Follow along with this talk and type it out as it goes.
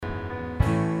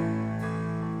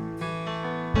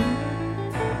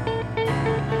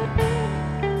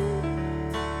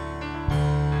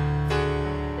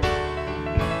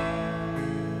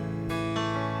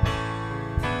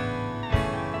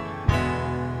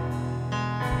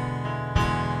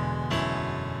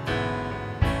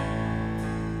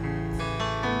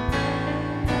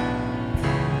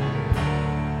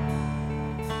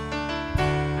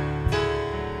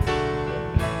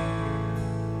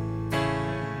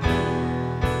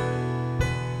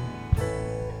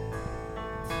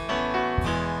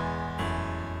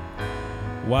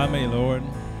Why me, Lord?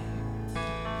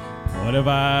 What have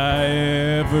I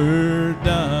ever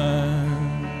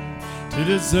done to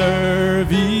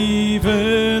deserve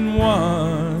even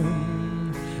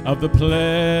one of the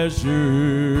pleasures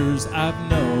I've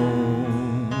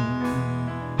known?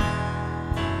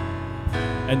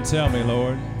 And tell me,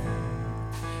 Lord,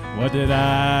 what did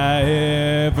I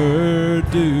ever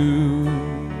do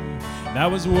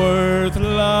that was worth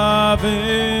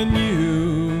loving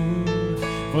you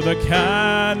for the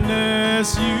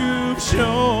kindness you've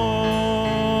shown?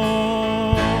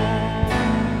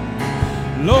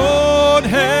 Lord,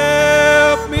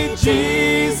 help me,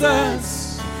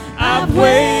 Jesus, I've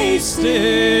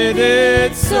wasted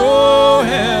it, so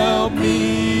help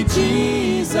me,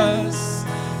 Jesus,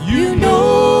 you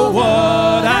know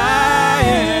what I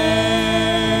am.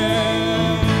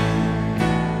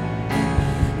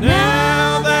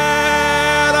 Now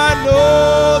that I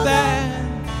know that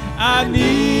I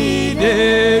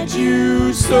needed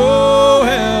you, so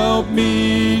help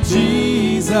me,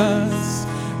 Jesus,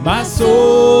 my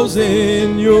soul's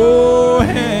in your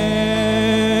hands.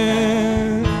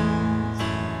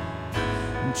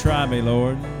 And try me,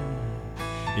 Lord,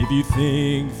 if you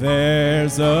think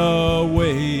there's a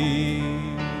way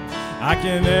I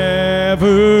can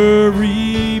ever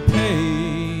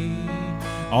repay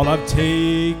all I've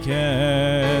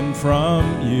taken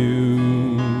from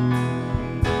you.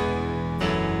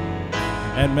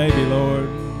 And maybe, Lord,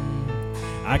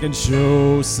 I can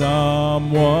show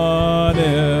someone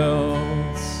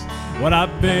else what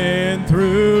I've been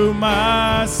through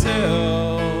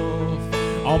myself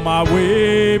on my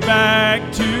way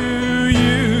back to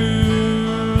you.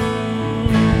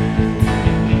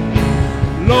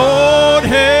 Lord,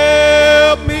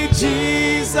 help me,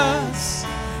 Jesus,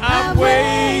 I've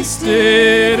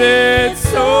wasted it,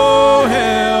 so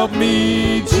help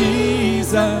me,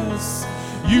 Jesus,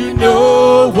 you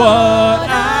know what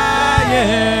I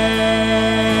am.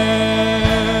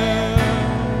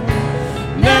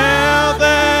 Now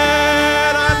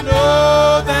that I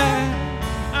know that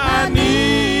I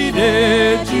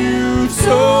needed you,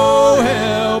 so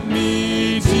help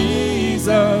me,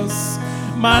 Jesus,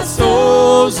 my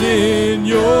soul's in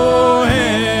your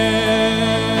hand.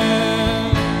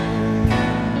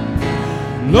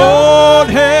 Lord,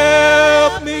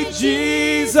 help me,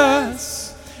 Jesus,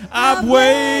 I've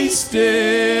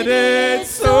wasted it,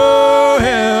 so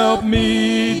help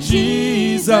me,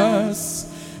 Jesus,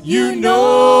 you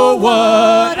know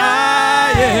what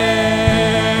I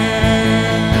am.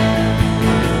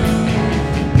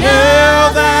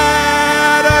 Now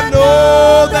that I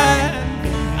know that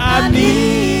I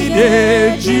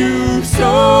needed you,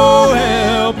 so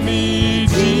help me,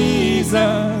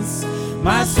 Jesus,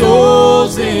 my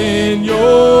soul's in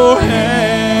your hand.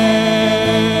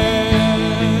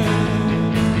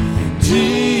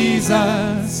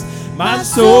 Jesus, my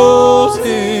soul's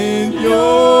in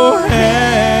your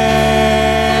hand.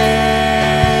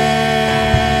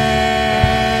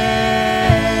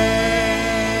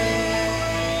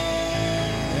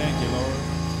 Thank you, Lord.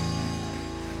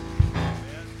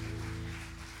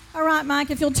 All right,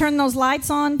 Mike, if you'll turn those lights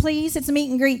on, please. It's meet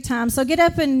and greet time. So get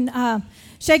up and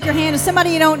shake your hand. If somebody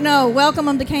you don't know, welcome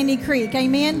them to Caney Creek.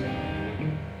 Amen.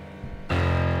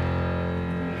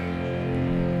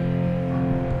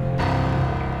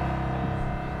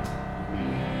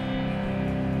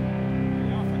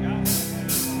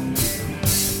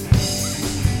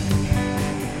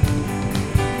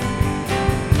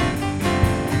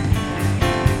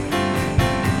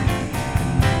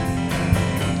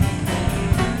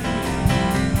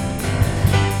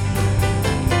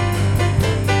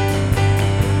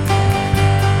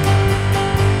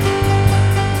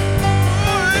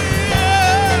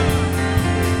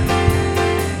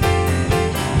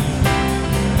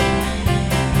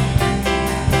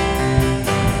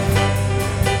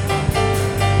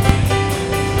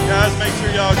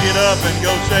 And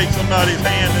go shake somebody's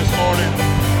hand this morning.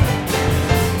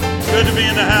 Good to be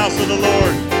in the house of the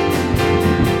Lord.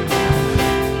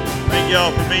 Thank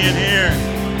y'all for being here.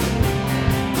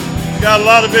 Got a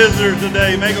lot of visitors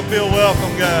today. Make them feel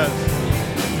welcome, guys.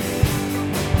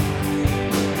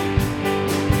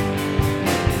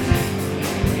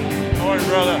 Morning,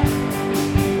 brother.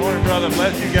 Morning, brother.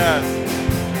 Bless you guys.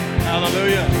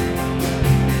 Hallelujah.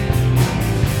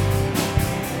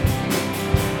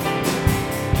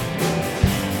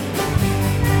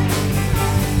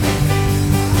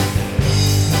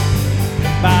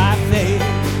 By faith,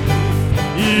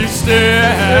 each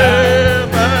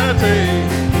step I take.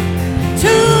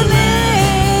 To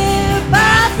live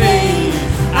by faith,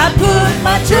 I put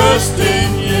my trust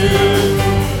in you.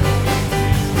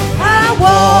 I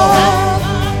walk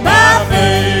by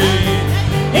faith.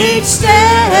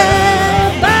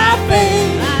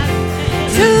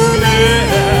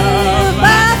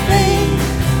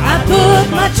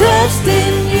 trust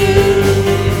in you.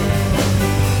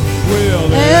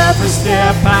 Well, every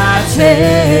step I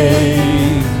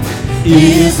take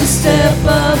is a step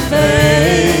of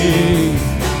faith.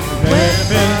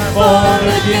 Weapon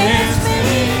formed against me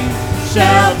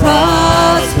shall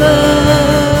prosper.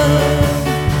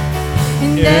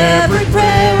 And every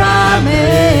prayer I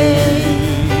make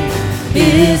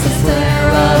is a prayer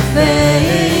of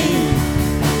faith.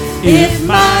 If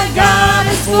my God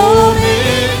is for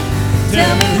me,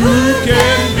 tell me who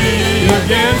can be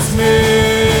against me?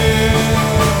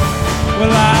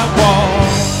 Well, I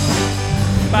walk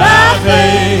by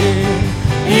faith,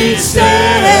 each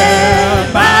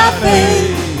step by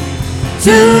faith,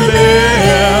 to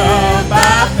live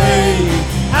by faith.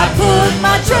 I put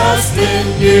my trust in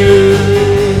you.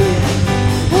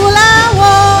 Well, I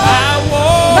walk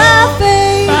by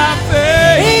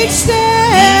faith, each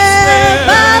step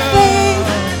by faith,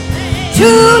 to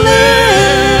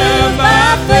live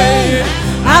by faith.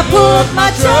 I put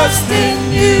my trust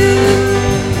in you.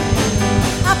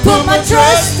 I put my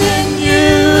trust in you.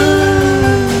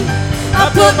 I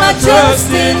put my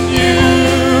trust in you.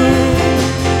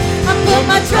 I put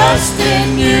my trust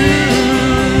in you.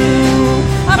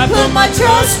 I put my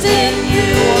trust in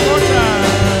you. One more time.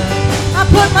 I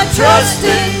put my trust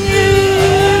in you.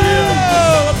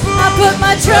 I put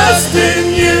my trust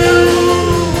in you.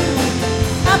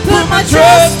 I put my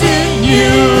trust in you.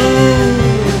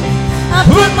 I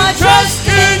put my trust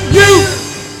in you.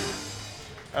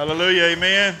 Hallelujah,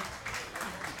 amen.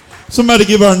 Somebody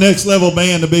give our Next Level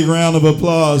band a big round of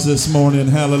applause this morning.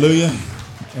 Hallelujah.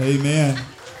 Amen.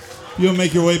 You'll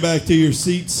make your way back to your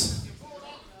seats.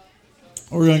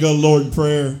 We're going to go to the Lord in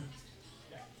prayer.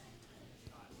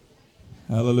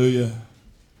 Hallelujah.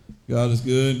 God is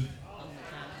good.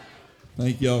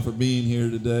 Thank y'all for being here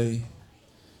today.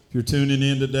 If you're tuning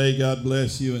in today, God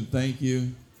bless you and thank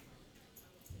you.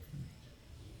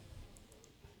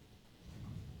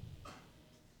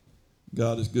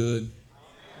 God is good.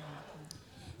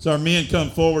 So our men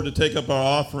come forward to take up our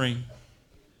offering.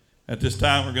 At this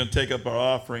time, we're going to take up our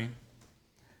offering.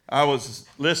 I was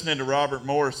listening to Robert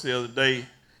Morris the other day,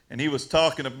 and he was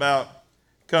talking about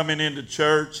coming into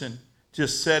church and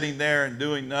just sitting there and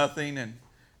doing nothing.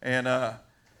 And I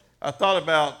thought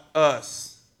about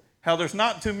us, how there's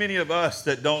not too many of us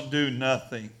that don't do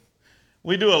nothing.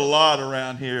 We do a lot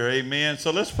around here, amen. So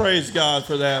let's praise God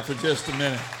for that for just a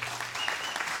minute.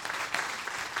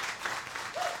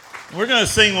 We're going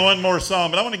to sing one more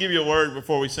song, but I want to give you a word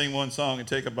before we sing one song and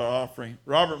take up our offering.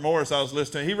 Robert Morris, I was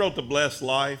listening, he wrote The Blessed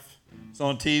Life. It's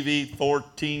on TV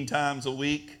 14 times a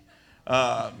week.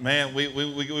 Man, we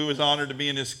was honored to be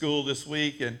in his school this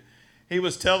week, and he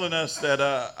was telling us that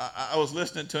I was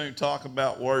listening to him talk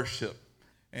about worship.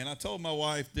 And I told my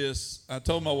wife this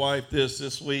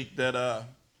this week that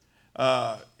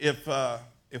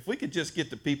if we could just get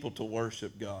the people to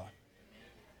worship God,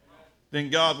 then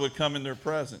God would come in their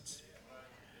presence.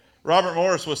 Robert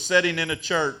Morris was sitting in a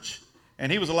church,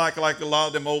 and he was like a lot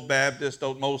of them old Baptists,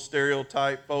 those most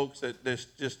stereotype folks that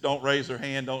just don't raise their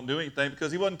hand, don't do anything,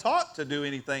 because he wasn't taught to do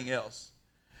anything else.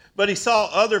 But he saw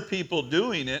other people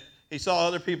doing it.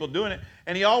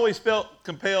 And he always felt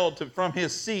compelled to, from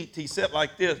his seat, he sat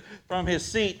like this. From his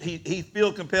seat, he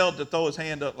felt compelled to throw his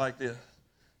hand up like this.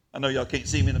 I know y'all can't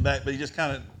see me in the back, but he just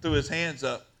kind of threw his hands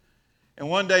up. And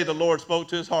one day the Lord spoke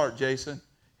to his heart, Jason.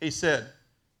 He said,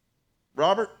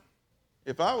 Robert,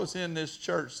 if I was in this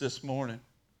church this morning,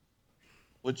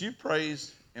 would you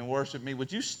praise and worship me?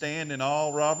 Would you stand in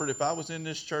awe, Robert? If I was in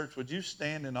this church, would you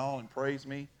stand in awe and praise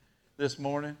me this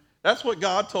morning? That's what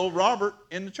God told Robert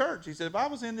in the church. He said, if I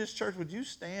was in this church, would you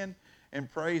stand and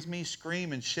praise me,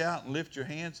 scream and shout and lift your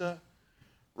hands up?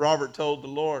 Robert told the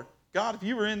Lord, God, if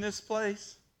you were in this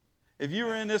place,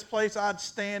 I'd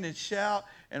stand and shout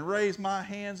and raise my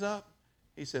hands up.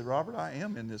 He said, Robert, I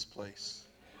am in this place.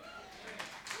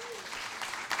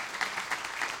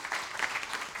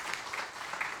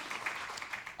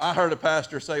 I heard a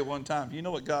pastor say one time, you know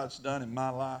what God's done in my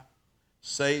life?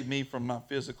 Saved me from my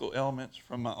physical ailments,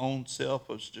 from my own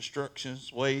selfish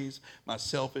destructions, ways, my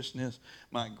selfishness,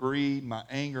 my greed, my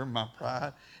anger, my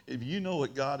pride. If you know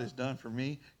what God has done for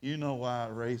me, you know why I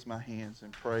raise my hands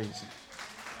and praise Him.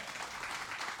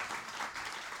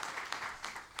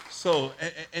 So,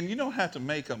 and you don't have to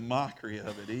make a mockery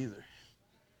of it either.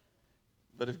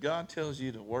 But if God tells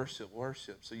you to worship,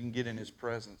 worship so you can get in His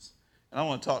presence. And I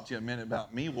want to talk to you a minute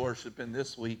about me worshiping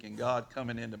this week and God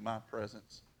coming into my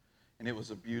presence. And it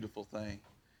was a beautiful thing.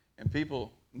 And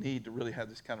people need to really have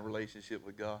this kind of relationship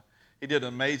with God. He did an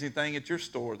amazing thing at your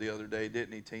store the other day,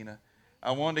 didn't he, Tina?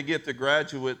 I wanted to get the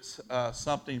graduates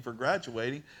something for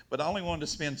graduating, but I only wanted to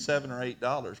spend $7 or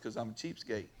 $8 because I'm a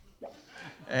cheapskate.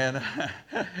 And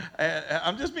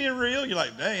I'm just being real. You're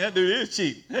like, dang, that dude is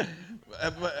cheap.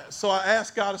 So I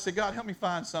asked God, I said, God, help me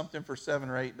find something for $7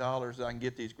 or $8 that I can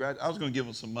get these graduates. I was going to give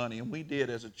them some money, and we did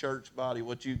as a church body.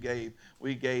 What you gave,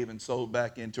 we gave and sold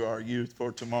back into our youth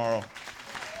for tomorrow.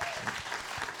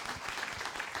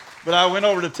 But I went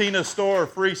over to Tina's store,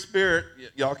 Free Spirit.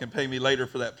 Y'all can pay me later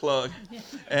for that plug.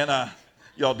 And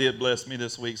y'all did bless me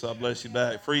this week, so I bless you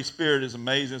back. Free Spirit is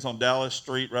amazing. It's on Dallas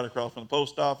Street, right across from the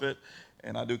post office.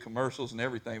 And I do commercials and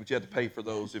everything, but you have to pay for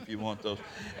those if you want those.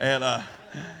 And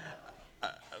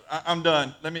I'm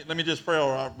done. Let me just pray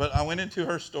over her. But I went into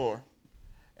her store,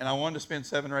 and I wanted to spend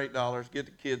 $7 or $8, get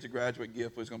the kids a graduate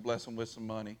gift. We was going to bless them with some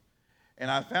money.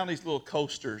 And I found these little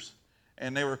coasters,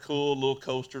 and they were cool, little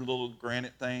coaster, little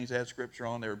granite things. They had scripture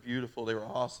on. They were beautiful. They were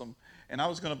awesome. And I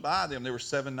was going to buy them. They were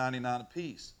 $7.99 a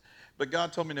piece. But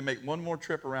God told me to make one more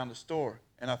trip around the store,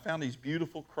 and I found these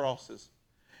beautiful crosses.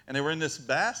 And they were in this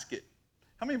basket.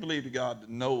 How many believe to God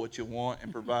to know what you want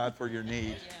and provide for your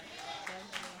needs?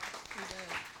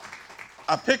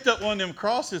 I picked up one of them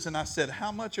crosses and I said,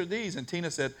 how much are these? And Tina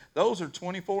said, those are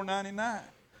 $24.99.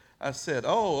 I said,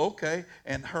 oh, okay.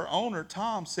 And her owner,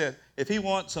 Tom, said, if he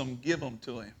wants them, give them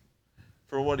to him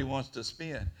for what he wants to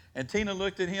spend. And Tina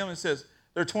looked at him and says,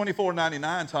 they're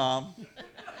 $24.99, Tom.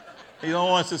 He don't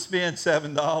want to spend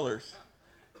 $7.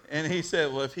 And he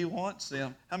said, well, if he wants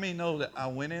them, how many know that I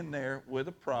went in there with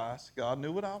a price? God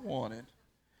knew what I wanted.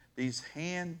 These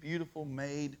beautiful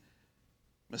made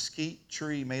mesquite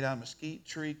tree, made out of mesquite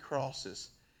tree crosses.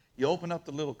 You open up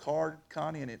the little card,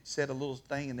 Connie, and it said a little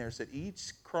thing in there. It said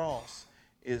each cross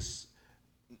is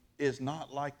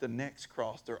not like the next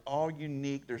cross. They're all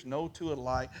unique. There's no two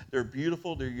alike. They're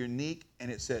beautiful. They're unique.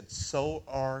 And it said, so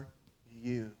are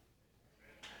you.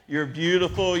 You're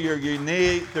beautiful, you're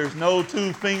unique, there's no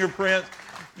two fingerprints.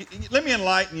 Let me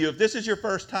enlighten you. If this is your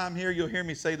first time here, you'll hear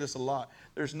me say this a lot.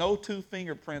 There's no two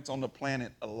fingerprints on the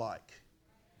planet alike.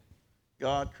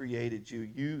 God created you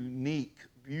unique,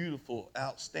 beautiful,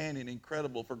 outstanding,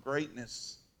 incredible for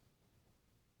greatness.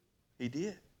 He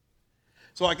did.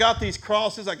 So I got these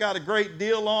crosses. I got a great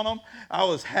deal on them. I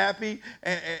was happy,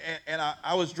 and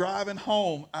I was driving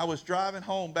home. I was driving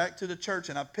home back to the church,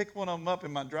 and I picked one of them up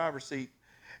in my driver's seat.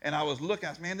 And I was looking,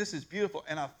 I said, man, this is beautiful.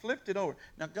 And I flipped it over.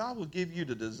 Now, God will give you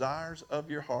the desires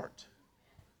of your heart.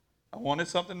 I wanted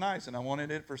something nice, and I wanted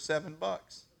it for $7.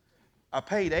 I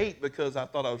paid $8 because I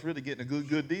thought I was really getting a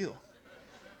good deal.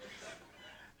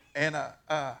 And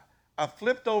I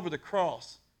flipped over the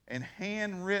cross, and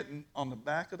handwritten on the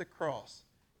back of the cross,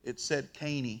 it said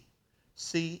Caney,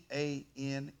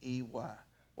 C-A-N-E-Y.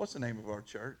 What's the name of our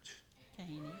church?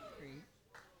 Caney Creek.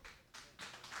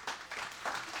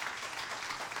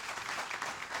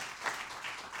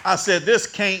 I said, this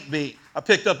can't be. I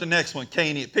picked up the next one,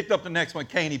 Caney. Picked up the next one,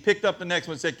 Caney. Picked up the next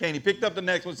one, said Caney. Picked up the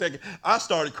next one, said Caney. I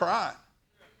started crying.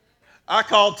 I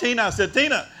called Tina. I said,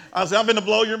 Tina, I'm going to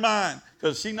blow your mind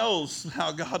because she knows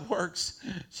how God works.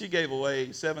 She gave away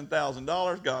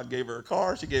 $7,000. God gave her a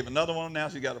car. She gave another one. Now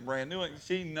she got a brand new one.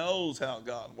 She knows how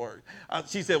God works.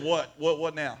 She said, what?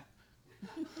 What now?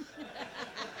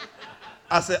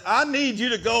 I said, I need you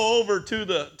to go over to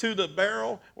the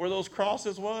barrel where those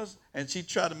crosses was. And she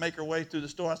tried to make her way through the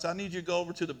store. I said, I need you to go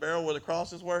over to the barrel where the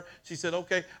crosses were. She said,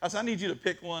 okay. I said, I need you to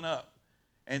pick one up.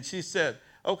 And she said,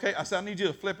 okay. I said, I need you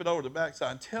to flip it over the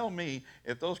backside and tell me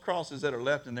if those crosses that are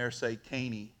left in there say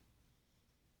Caney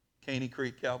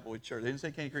Creek Cowboy Church. They didn't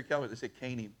say Caney Creek Cowboy. They said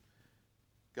Caney.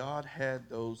 God had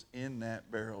those in that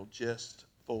barrel just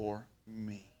for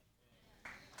me.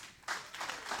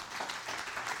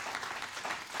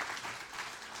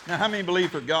 Now, how many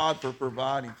believe for God for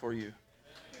providing for you?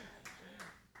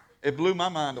 It blew my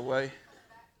mind away.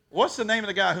 What's the name of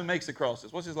the guy who makes the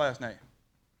crosses? What's his last name?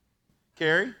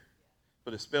 Carey?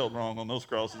 But it's spelled wrong on those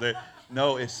crosses there.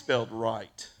 No, it's spelled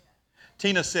right.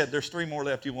 Tina said, there's 3 more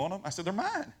left. You want them? I said, they're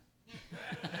mine.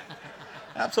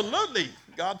 Absolutely.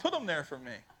 God put them there for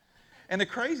me. And the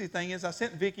crazy thing is I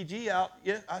sent Vicky G out.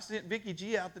 I sent Vicky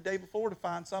G out the day before to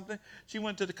find something. She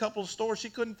went to the couple of stores. She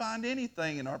couldn't find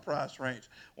anything in our price range.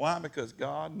 Why? Because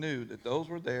God knew that those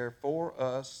were there for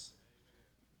us.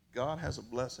 God has a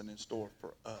blessing in store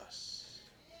for us.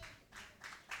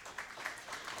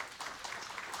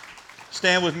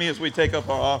 Stand with me as we take up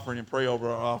our offering and pray over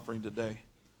our offering today.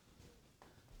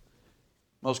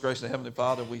 Most gracious Heavenly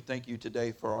Father, we thank you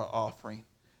today for our offering.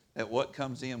 That what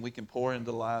comes in, we can pour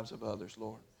into the lives of others,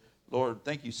 Lord. Lord,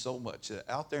 thank you so much that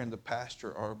out there in the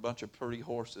pasture are a bunch of pretty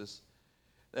horses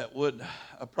that would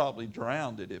have probably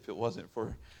drowned it if it wasn't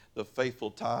for the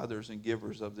faithful tithers and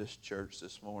givers of this church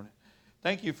this morning.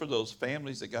 Thank you for those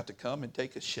families that got to come and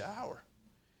take a shower.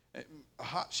 A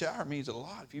hot shower means a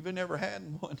lot. If you've never had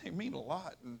one, they mean a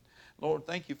lot. And Lord,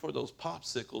 thank you for those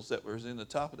popsicles that was in the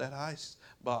top of that ice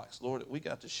box. Lord, that we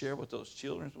got to share with those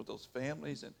children, with those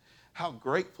families, and how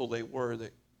grateful they were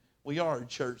that we are a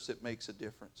church that makes a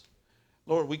difference.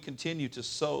 Lord, we continue to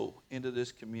sow into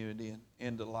this community and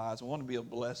into lives. We want to be a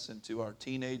blessing to our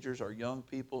teenagers, our young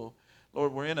people.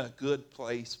 Lord, we're in a good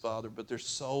place, Father, but there's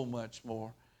so much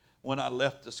more. When I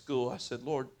left the school, I said,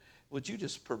 Lord, would you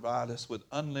just provide us with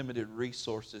unlimited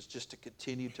resources just to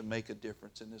continue to make a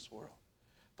difference in this world?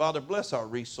 Father, bless our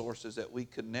resources that we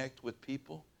connect with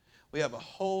people. We have a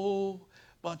whole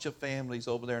bunch of families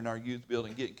over there in our youth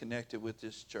building getting connected with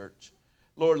this church.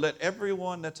 Lord, let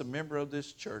everyone that's a member of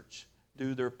this church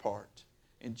do their part.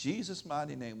 In Jesus'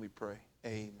 mighty name we pray.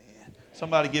 Amen.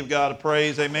 Somebody give God a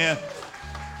praise. Amen.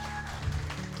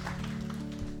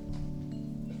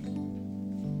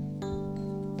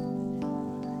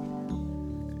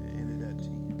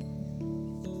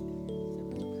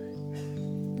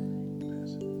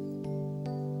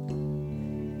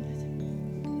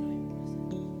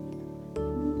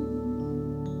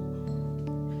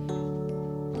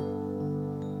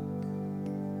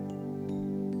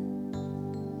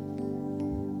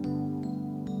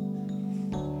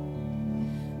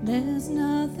 There's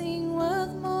nothing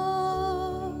worth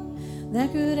more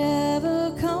that could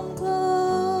ever come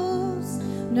close.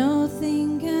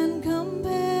 Nothing can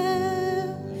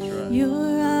compare. Right.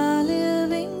 You're our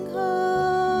living hope.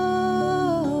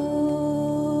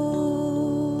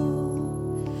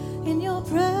 In your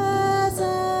presence,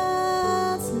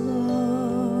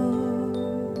 Lord,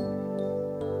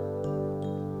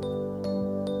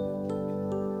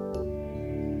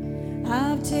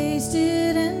 I've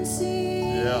tasted and seen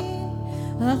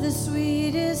of the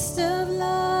sweetest of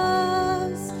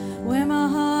loves, where my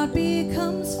heart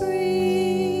becomes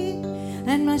free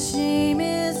and my shame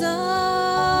is undone.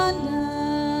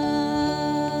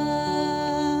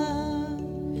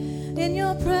 In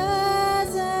your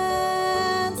presence,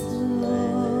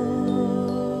 Lord.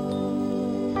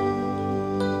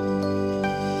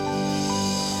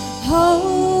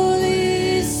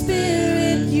 Holy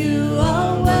Spirit, you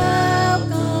are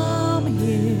welcome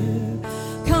here.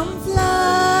 Come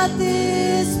flood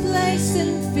this place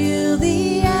and fill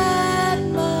the atmosphere.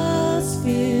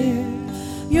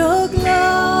 Your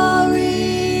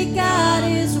glory, God,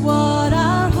 is what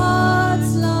our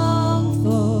hearts long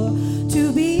for,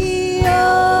 to be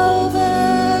overcome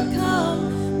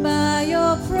by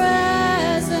your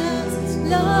presence,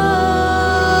 Lord.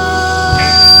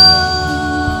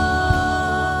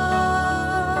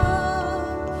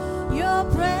 Your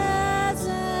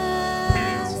presence,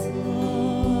 Lord.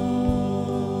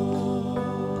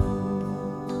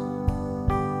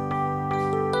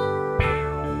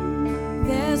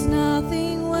 There's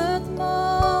nothing worth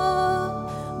more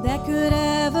that could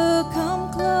ever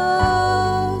come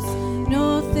close.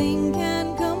 Nothing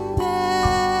can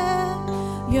compare.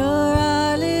 You're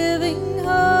our living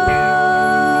hope.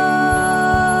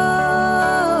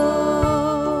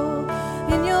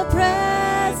 In your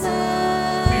presence,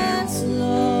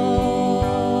 Lord.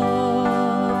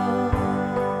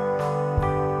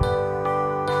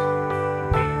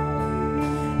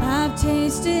 I've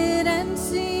tasted and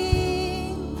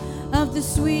seen of the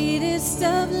sweetest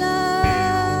of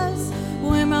loves,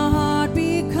 where my heart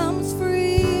becomes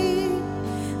free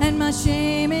and my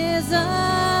shame is undone.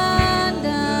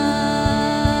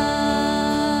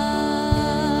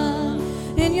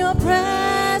 In your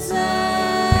presence,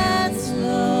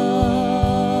 Lord.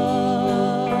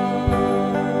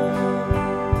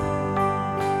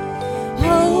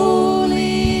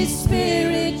 Holy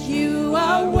Spirit, you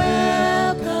are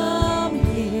welcome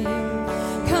here.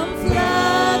 Come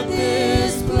flood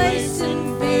this place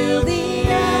and fill the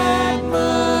atmosphere.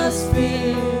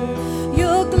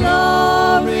 Your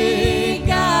glory,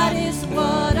 God, is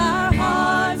what our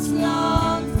hearts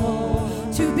long for,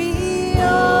 to be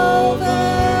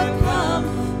overcome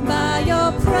by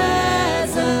your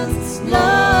presence, Lord.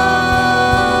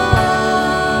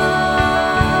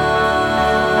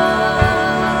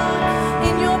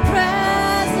 In your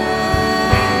presence,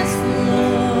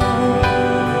 Lord.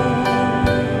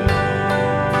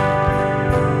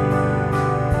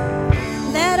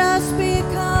 Let us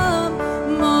become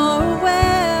more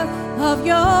aware of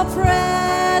your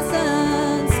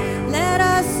presence. Let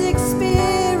us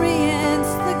experience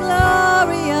the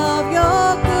glory of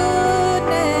your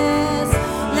goodness.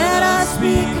 Let us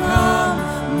become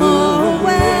more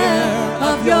aware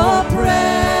of your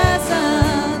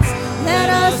presence. Let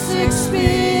us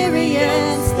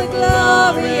experience the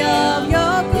glory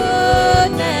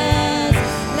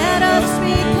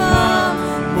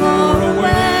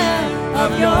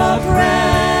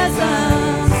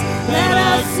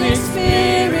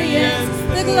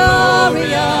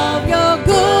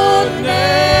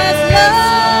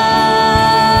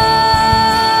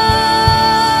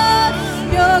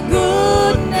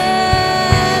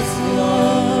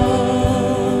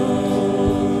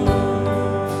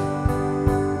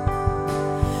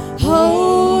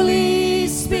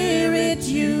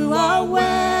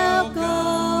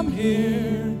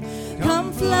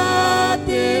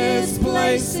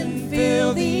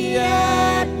fill the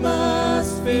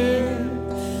atmosphere.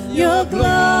 Your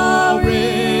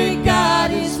glory,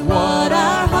 God, is what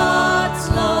our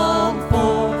hearts long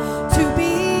for. To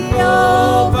be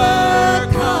overcome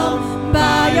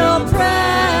by your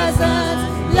presence,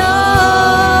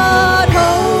 Lord.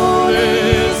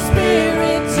 Holy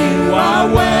Spirit, you are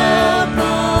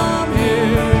welcome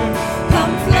here.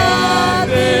 Come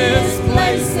flood this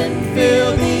place and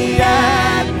fill the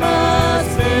atmosphere. Your glory, God,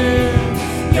 is what our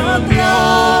hearts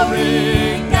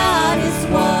long for.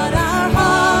 To be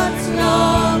overcome by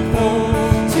your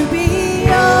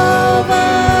presence,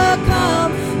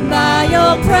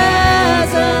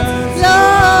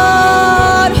 Lord.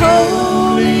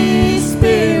 Holy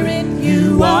Spirit,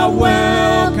 you are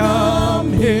welcome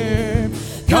here.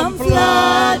 Come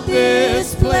flood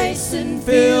this place and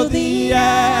fill the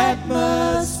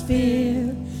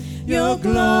atmosphere. Your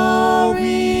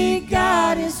glory,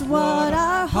 God, is what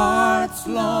our hearts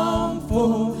long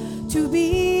for. To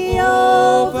be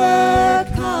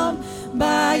overcome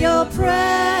by your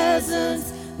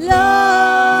presence, Lord.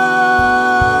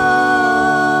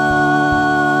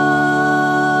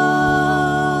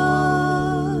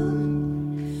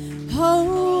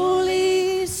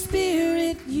 Holy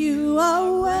Spirit, you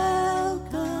are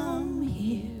welcome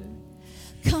here.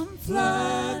 Come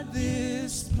flood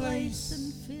this place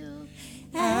and fill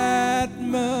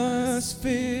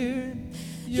atmosphere.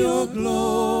 Your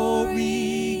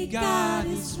glory, God,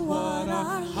 is what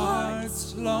our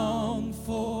hearts long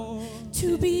for.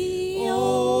 To be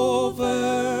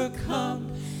overcome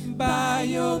by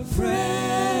your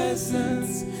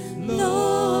presence, Lord.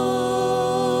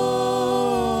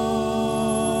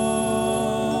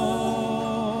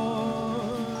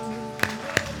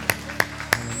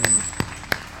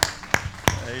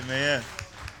 Amen.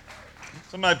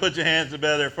 Somebody put your hands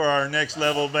together for our next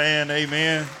level band.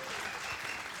 Amen.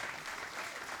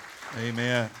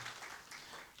 Amen.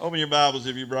 Open your Bibles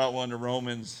if you brought one to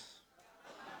Romans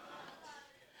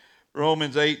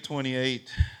 8:28.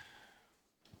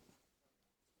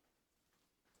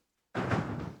 As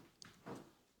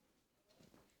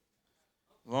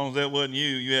long as that wasn't you,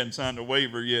 you hadn't signed a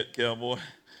waiver yet, cowboy.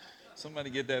 Somebody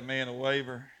get that man a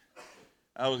waiver.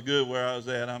 I was good where I was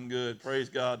at. I'm good. Praise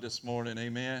God this morning.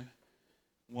 Amen.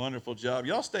 Wonderful job.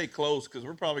 Y'all stay close because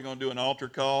we're probably going to do an altar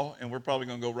call, and we're probably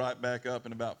going to go right back up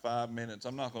in about 5 minutes.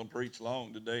 I'm not going to preach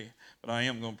long today, but I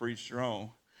am going to preach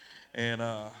strong. And,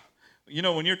 you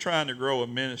know, when you're trying to grow a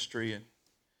ministry and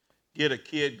get a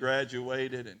kid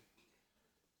graduated, and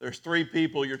there's 3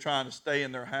 people you're trying to stay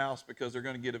in their house because they're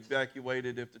going to get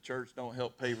evacuated if the church don't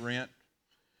help pay rent.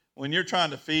 When you're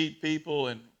trying to feed people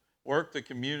and work the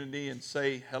community and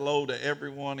say hello to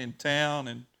everyone in town,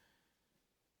 and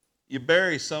you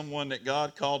bury someone that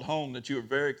God called home that you were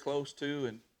very close to,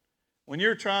 and when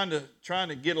you're trying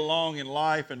to get along in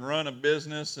life and run a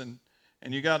business, and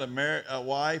you got a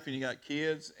wife and you got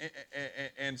kids,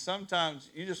 and sometimes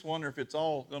you just wonder if it's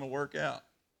all going to work out.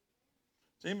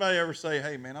 Does anybody ever say,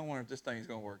 hey, man, I wonder if this thing's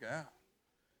going to work out?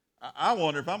 I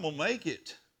wonder if I'm going to make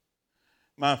it.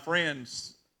 My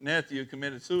friend's nephew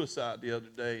committed suicide the other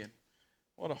day, and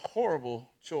what a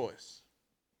horrible choice.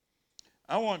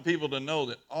 I want people to know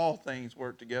that all things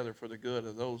work together for the good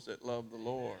of those that love the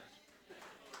Lord.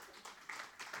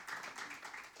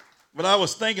 But I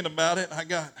was thinking about it. I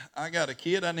got a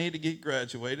kid I need to get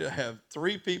graduated. I have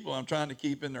 3 people I'm trying to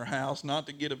keep in their house, not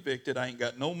to get evicted. I ain't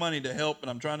got no money to help, but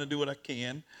I'm trying to do what I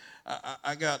can.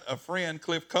 I got a friend,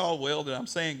 Cliff Caldwell, that I'm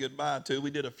saying goodbye to.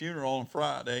 We did a funeral on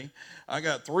Friday. I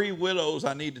got 3 widows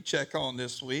I need to check on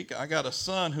this week. I got a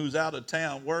son who's out of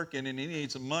town working, and he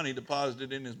needs some money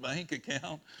deposited in his bank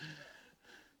account.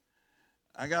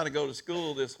 I got to go to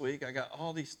school this week. I got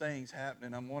all these things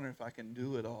happening. I'm wondering if I can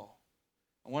do it all.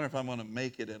 I wonder if I'm going to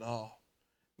make it at all.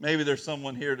 Maybe there's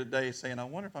someone here today saying, I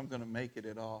wonder if I'm going to make it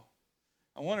at all.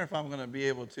 I wonder if I'm going to be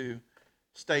able to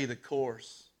stay the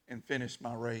course and finish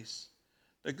my race.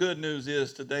 The good news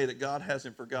is today that God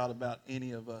hasn't forgot about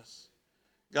any of us.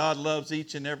 God loves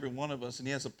each and every one of us, and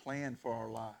He has a plan for our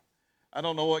life. I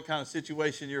don't know what kind of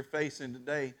situation you're facing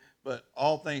today, but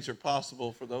all things are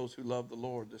possible for those who love the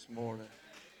Lord this morning.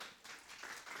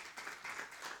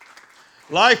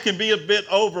 Life can be a bit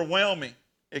overwhelming.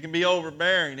 It can be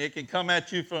overbearing. It can come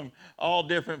at you from all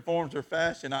different forms or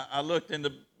fashion. I looked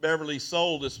into Beverly's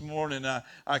soul this morning.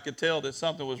 I could tell that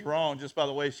something was wrong just by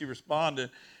the way she responded.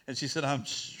 And she said, I'm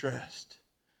stressed.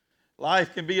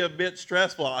 Life can be a bit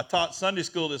stressful. I taught Sunday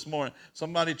school this morning.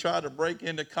 Somebody tried to break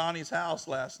into Connie's house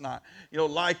last night. You know,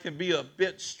 life can be a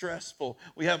bit stressful.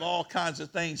 We have all kinds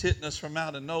of things hitting us from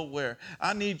out of nowhere.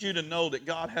 I need you to know that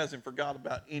God hasn't forgot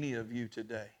about any of you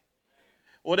today.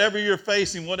 Whatever you're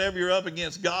facing, whatever you're up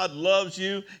against, God loves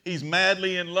you. He's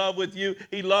madly in love with you.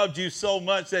 He loved you so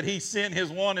much that he sent his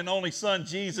one and only son,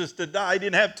 Jesus, to die. He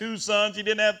didn't have 2 sons. He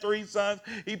didn't have 3 sons.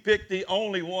 He picked the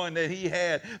only one that he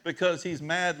had because he's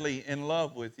madly in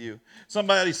love with you.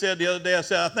 Somebody said the other day, I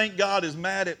said, I think God is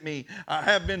mad at me. I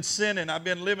have been sinning. I've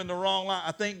been living the wrong life.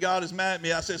 I think God is mad at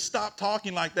me. I said, stop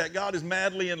talking like that. God is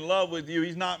madly in love with you.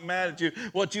 He's not mad at you.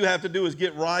 What you have to do is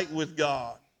get right with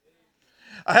God.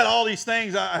 I had all these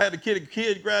things. I had a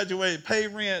kid graduate, pay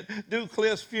rent, do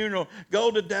Cliff's funeral, go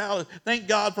to Dallas. Thank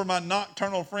God for my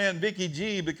nocturnal friend Vicky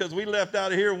G, because we left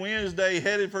out of here Wednesday,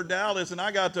 headed for Dallas, and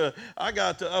I got to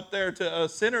up there to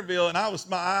Centerville, and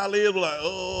my eyelid was like,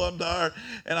 oh, I'm tired.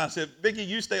 And I said, Vicky,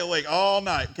 you stay awake all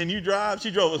night. Can you drive? She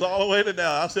drove us all the way to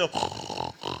Dallas.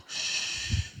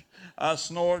 I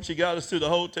snored. She got us to the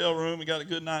hotel room. We got a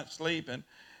good night's sleep, and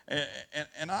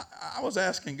I was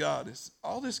asking God, is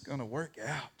all this going to work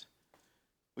out?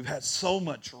 We've had so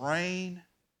much rain.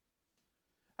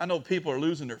 I know people are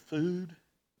losing their food,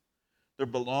 their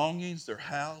belongings, their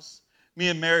house. Me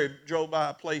and Mary drove by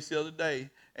a place the other day,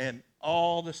 and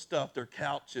all the stuff, their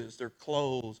couches, their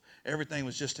clothes, everything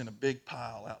was just in a big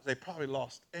pile out. They probably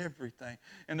lost everything,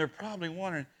 and they're probably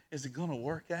wondering, is it going to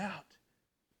work out?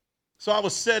 So I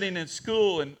was sitting in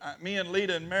school, and me and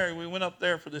Lita and Mary, we went up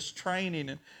there for this training,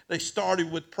 and they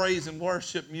started with praise and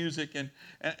worship music. And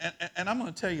I'm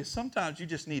going to tell you, sometimes you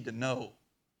just need to know.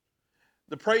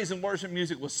 The praise and worship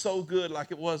music was so good, like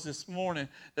it was this morning,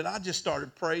 that I just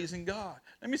started praising God.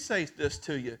 Let me say this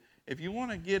to you. If you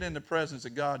want to get in the presence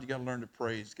of God, you got to learn to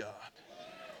praise God.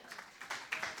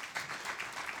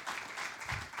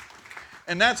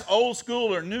 And that's old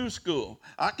school or new school.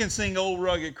 I can sing Old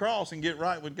Rugged Cross and get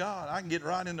right with God. I can get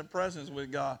right in the presence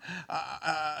with God.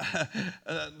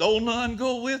 Though none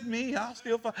go with me, I'll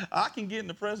still find. I can get in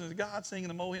the presence of God singing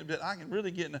the Mohin, but I can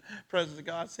really get in the presence of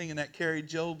God singing that Carrie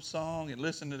Job song and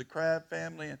listen to the Crabb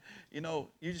Family. And,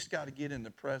 you just got to get in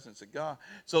the presence of God.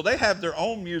 So they have their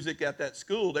own music at that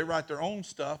school. They write their own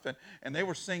stuff, and they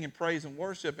were singing praise and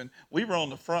worship, and we were on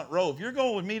the front row. If you're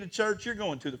going with me to church, you're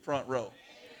going to the front row.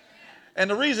 And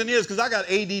the reason is because I got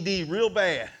ADD real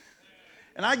bad.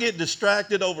 And I get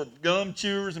distracted over gum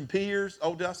chewers and peers.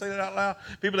 Oh, did I say that out loud?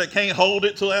 People that can't hold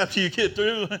it till after you get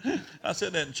through. I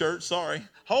said that in church, sorry.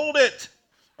 Hold it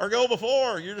or go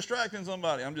before. You're distracting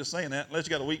somebody. I'm just saying that. Unless you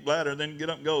got a weak bladder, then get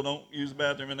up and go. Don't use the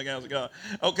bathroom in the house of God.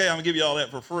 Okay, I'm going to give you all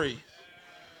that for free.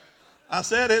 I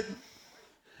said it.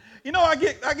 I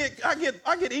get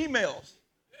emails.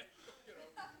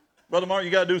 Brother Mark,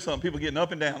 you got to do something. People getting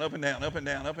up and down, up and down, up and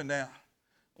down, up and down.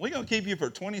 We're going to keep you for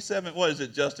 27, what is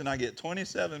it, Justin? I get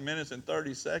 27 minutes and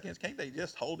 30 seconds. Can't they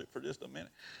just hold it for just a minute?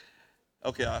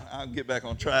 Okay, I'll get back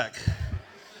on track.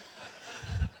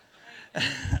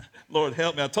 Lord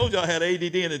help me. I told you I had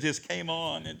ADD and it just came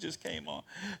on. It just came on.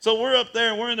 So we're up there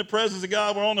and we're in the presence of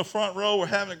God. We're on the front row. We're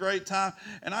having a great time.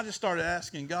 And I just started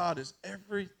asking God, is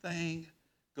everything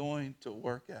going to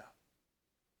work out?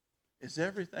 Is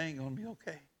everything going to be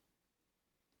okay?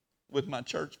 With my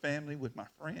church family, with my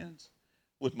friends,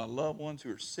 with my loved ones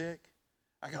who are sick.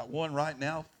 I got one right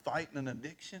now fighting an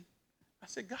addiction. I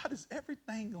said, God, is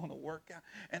everything going to work out?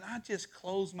 And I just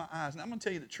closed my eyes. And I'm going to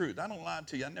tell you the truth. I don't lie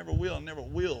to you. I never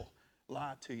will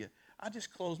lie to you. I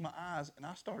just closed my eyes and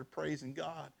I started praising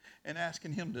God and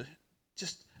asking him to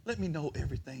just let me know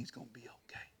everything's going to be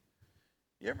okay.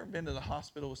 You ever been to the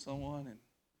hospital with someone and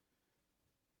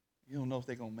you don't know if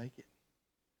they're going to make it?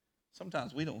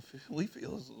 Sometimes we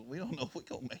feel we don't know if we're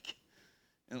going to make it.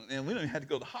 And we don't even have to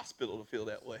go to the hospital to feel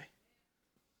that way.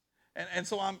 And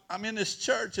so I'm in this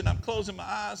church and I'm closing my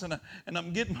eyes and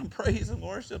I'm getting my praise and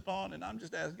worship on and I'm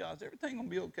just asking God, is everything going to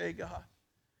be okay, God?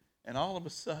 And all of a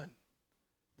sudden,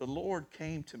 the Lord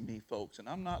came to me, folks, and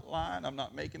I'm not lying. I'm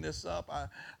not making this up.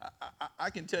 I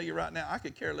can tell you right now, I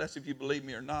could care less if you believe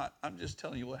me or not. I'm just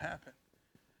telling you what happened.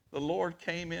 The Lord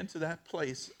came into that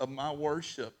place of my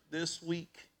worship this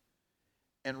week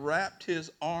and wrapped his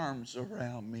arms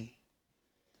around me.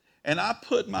 And I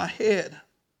put my head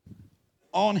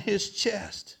on his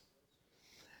chest.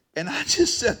 And I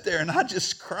just sat there and I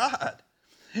just cried.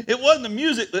 It wasn't the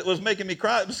music that was making me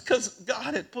cry. It was because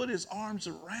God had put his arms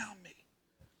around me.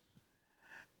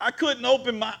 I couldn't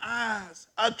open my eyes.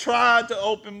 I tried to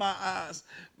open my eyes,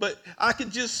 but I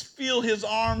could just feel his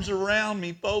arms around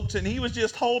me, folks. And he was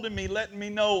just holding me, letting me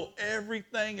know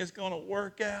everything is going to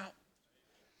work out.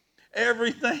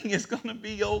 Everything is going to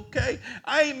be okay.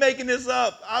 I ain't making this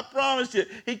up. I promise you.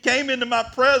 He came into my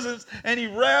presence and he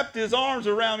wrapped his arms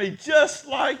around me just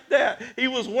like that. He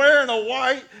was wearing a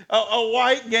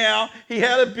white gown. He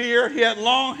had a beard. He had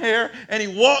long hair. And he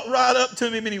walked right up to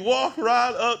me. And he walked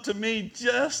right up to me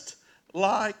just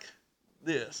like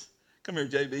this. Come here,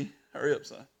 JB. Hurry up,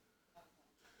 son.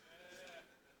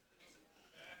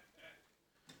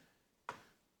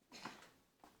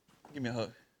 Give me a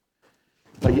hug.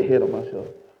 Lay your head on my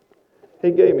shoulder.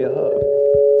 He gave me a hug.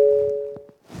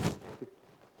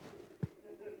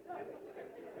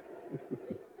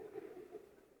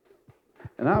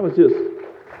 And I was just...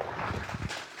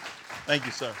 Thank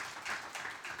you, sir.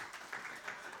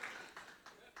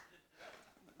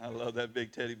 I love that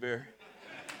big teddy bear.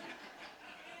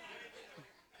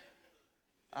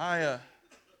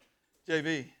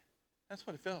 JB, that's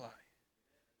what it felt like.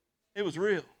 It was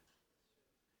real.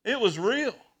 It was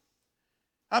real.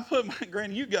 I put my,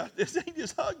 Granny, you got this. He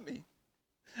just hugged me.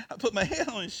 I put my head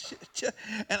on his chest,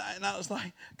 and I was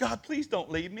like, God, please don't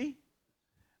leave me.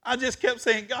 I just kept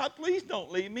saying, God, please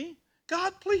don't leave me.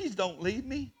 God, please don't leave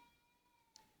me.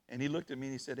 And he looked at me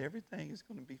and he said, everything is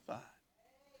going to be fine.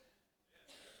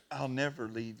 I'll never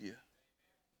leave you.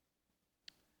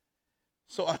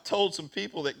 So I told some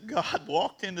people that God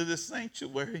walked into this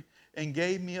sanctuary and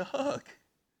gave me a hug.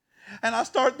 And I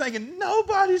started thinking,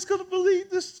 nobody's going to believe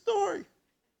this story.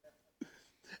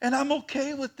 And I'm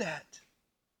okay with that.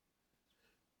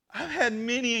 I've had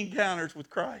many encounters with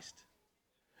Christ.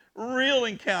 Real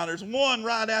encounters, one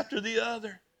right after the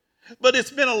other. But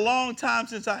it's been a long time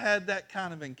since I had that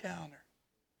kind of encounter.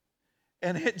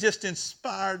 And it just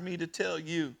inspired me to tell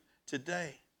you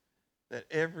today that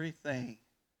everything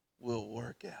will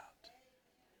work out.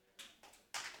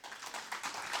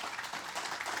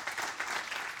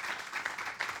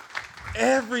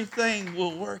 Everything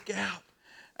will work out.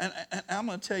 And I'm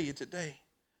going to tell you today,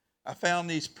 I found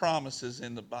these promises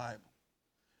in the Bible.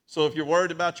 So if you're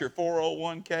worried about your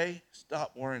 401k,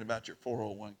 stop worrying about your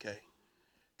 401k.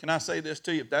 Can I say this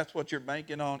to you? If that's what you're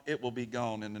banking on, it will be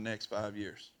gone in the next 5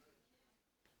 years.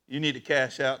 You need to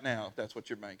cash out now if that's what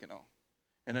you're banking on.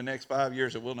 In the next 5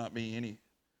 years, there will not be any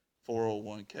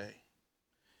 401k.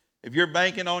 If you're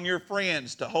banking on your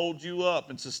friends to hold you up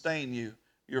and sustain you,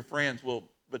 your friends will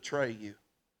betray you.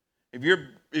 If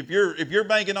you're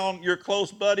banking on your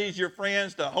close buddies, your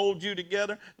friends to hold you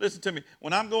together, listen to me.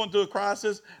 When I'm going through a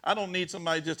crisis, I don't need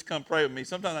somebody just to come pray with me.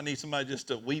 Sometimes I need somebody just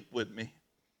to weep with me,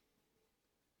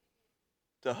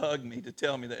 to hug me, to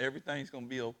tell me that everything's going to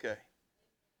be okay.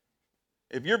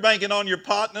 If you're banking on your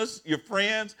partners, your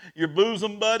friends, your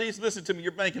bosom buddies, listen to me,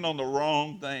 you're banking on the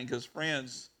wrong thing, because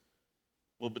friends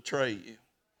will betray you.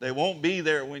 They won't be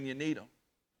there when you need them.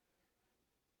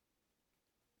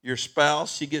 Your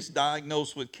spouse, she gets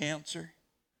diagnosed with cancer.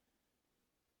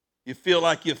 You feel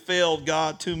like you failed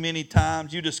God too many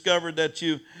times. You discovered that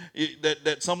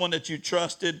that someone that you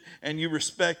trusted and you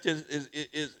respected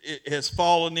has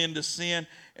fallen into sin.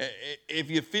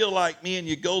 If you feel like me and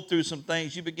you go through some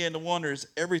things, you begin to wonder, is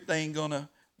everything going to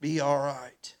be all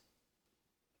right?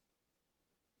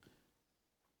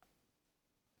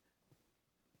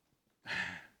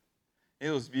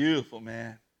 It was beautiful,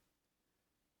 man.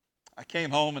 I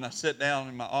came home and I sat down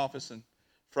in my office, and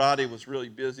Friday was really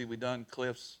busy. We done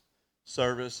Cliff's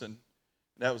service, and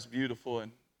that was beautiful,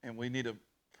 and we need to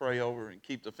pray over and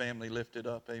keep the family lifted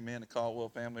up. Amen. The Caldwell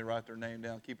family, write their name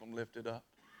down, keep them lifted up.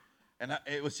 And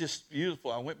it was just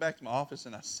beautiful. I went back to my office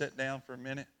and I sat down for a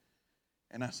minute,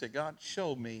 and I said, God,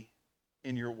 show me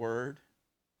in your word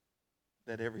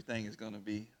that everything is going to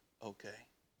be okay.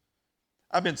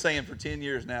 I've been saying for 10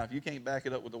 years now, if you can't back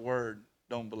it up with the word,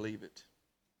 don't believe it.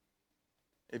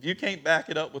 If you can't back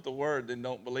it up with the word, then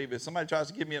don't believe it. If somebody tries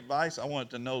to give me advice, I want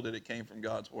it to know that it came from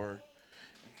God's word.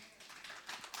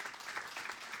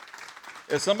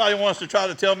 If somebody wants to try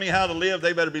to tell me how to live,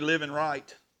 they better be living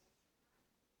right.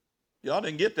 Y'all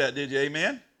didn't get that, did you?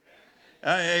 Amen?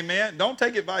 Amen. Don't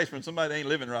take advice from somebody that ain't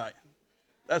living right.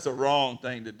 That's a wrong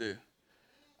thing to do.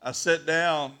 I sat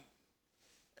down,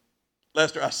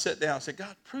 Lester, I sat down and said,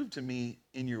 God, prove to me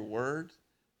in your word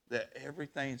that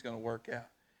everything's going to work out.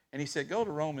 And he said, go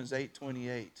to Romans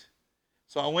 8:28.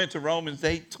 So I went to Romans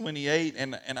 8:28,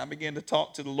 and I began to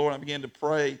talk to the Lord. I began to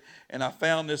pray, and I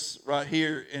found this right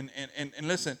here. And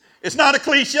listen, it's not a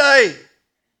cliche.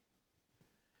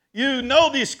 You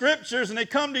know these scriptures, and they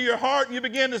come to your heart, and you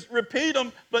begin to repeat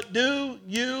them, but do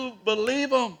you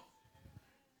believe them?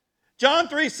 John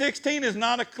 3:16 is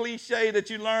not a cliche that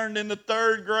you learned in the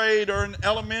 3rd grade or in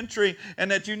elementary and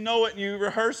that you know it and you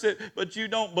rehearse it, but you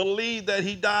don't believe that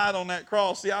he died on that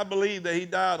cross. See, I believe that he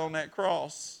died on that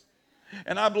cross.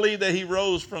 And I believe that he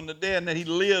rose from the dead and that he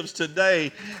lives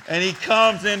today and he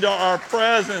comes into our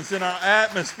presence, in our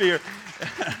atmosphere.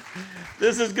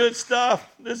 This is good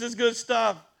stuff. This is good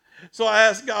stuff. So I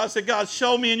asked God, I said, God,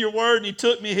 show me in your word, and he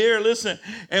took me here. Listen,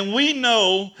 and we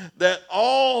know that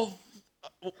all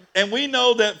And we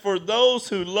know that for those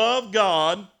who love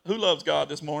God, who loves God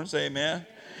this morning? Say amen.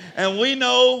 And we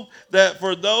know that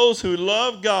for those who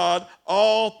love God,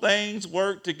 all things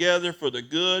work together for the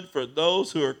good for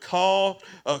those who are called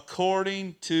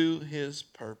according to his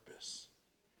purpose.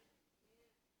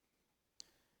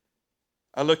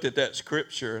 I looked at that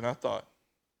scripture and I thought,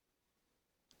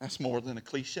 that's more than a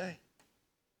cliche.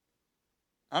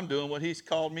 I'm doing what he's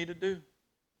called me to do.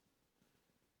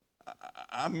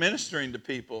 I'm ministering to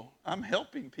people. I'm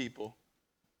helping people.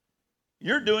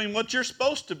 You're doing what you're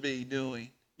supposed to be doing.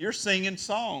 You're singing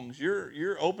songs.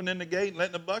 You're opening the gate and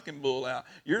letting the bucking bull out.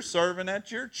 You're serving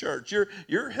at your church.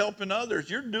 You're helping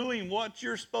others. You're doing what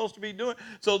you're supposed to be doing.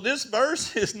 So this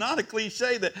verse is not a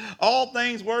cliche that all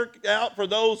things work out for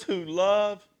those who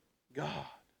love God.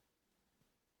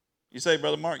 You say,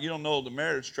 Brother Mark, you don't know the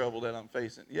marriage trouble that I'm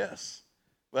facing. Yes,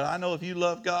 but I know if you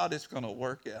love God, it's going to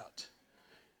work out.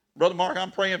 Brother Mark,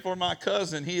 I'm praying for my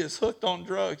cousin. He is hooked on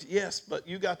drugs. Yes, but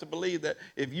you got to believe that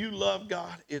if you love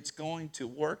God, it's going to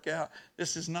work out.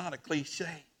 This is not a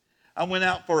cliche. I went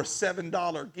out for a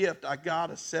 $7 gift. I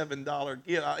got a $7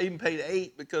 gift. I even paid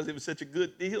 $8 because it was such a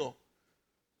good deal.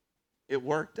 It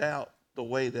worked out the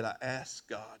way that I asked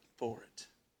God for it.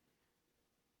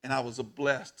 And I was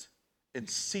blessed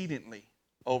exceedingly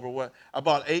over what? I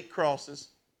bought 8 crosses.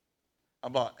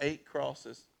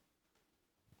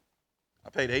 I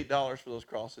paid $8 for those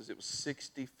crosses. It was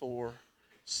 $64.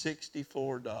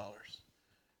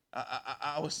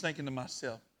 I was thinking to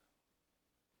myself,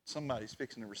 somebody's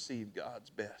fixing to receive God's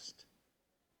best.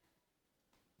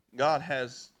 God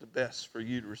has the best for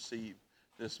you to receive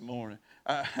this morning.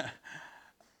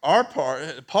 Our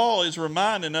part, Paul is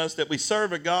reminding us that we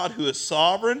serve a God who is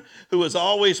sovereign, who is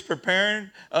always preparing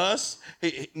us.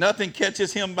 Nothing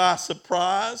catches him by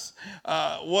surprise.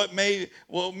 What may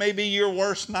be your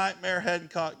worst nightmare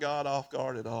hadn't caught God off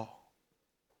guard at all.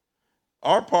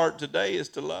 Our part today is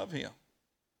to love him.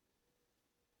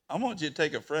 I want you to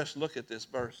take a fresh look at this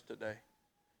verse today.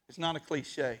 It's not a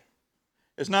cliche.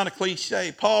 It's not a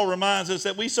cliche. Paul reminds us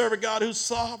that we serve a God who's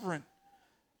sovereign.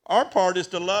 Our part is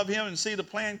to love him and see the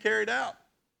plan carried out.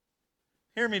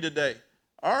 Hear me today.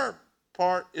 Our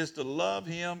part is to love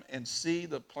him and see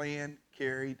the plan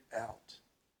carried out.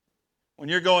 When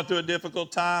you're going through a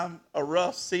difficult time, a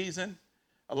rough season,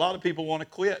 a lot of people want to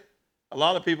quit. A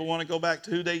lot of people want to go back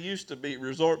to who they used to be,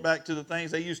 resort back to the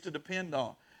things they used to depend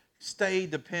on. Stay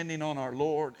depending on our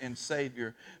Lord and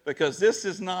Savior, because this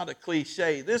is not a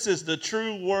cliche. This is the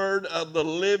true word of the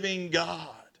living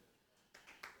God.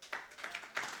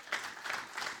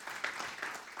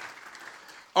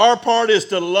 Our part is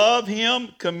to love him,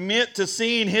 commit to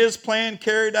seeing his plan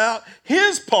carried out.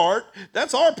 His part,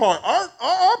 that's our part.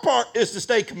 Our part is to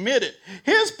stay committed.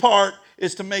 His part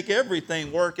is to make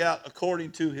everything work out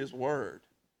according to his word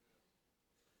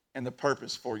and the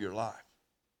purpose for your life.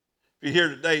 If you're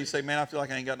here today, you say, man, I feel like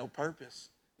I ain't got no purpose.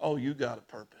 Oh, you got a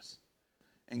purpose.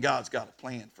 And God's got a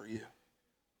plan for you.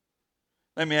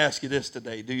 Let me ask you this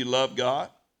today. Do you love God?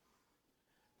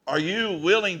 Are you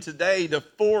willing today to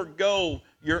forego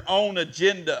your own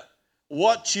agenda,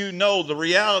 what you know, the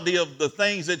reality of the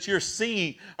things that you're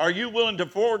seeing? Are you willing to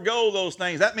forego those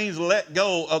things? That means let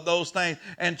go of those things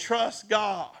and trust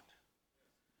God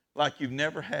like you've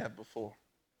never had before.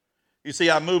 You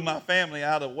see, I moved my family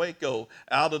out of Waco,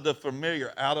 out of the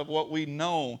familiar, out of what we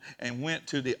know, and went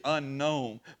to the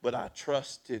unknown, but I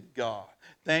trusted God.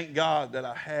 Thank God that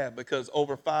I have, because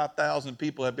over 5,000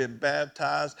 people have been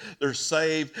baptized. They're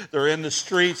saved. They're in the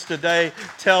streets today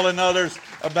telling others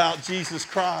about Jesus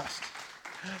Christ.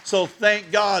 So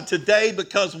thank God today,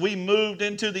 because we moved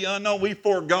into the unknown. We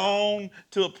foregone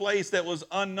to a place that was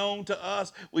unknown to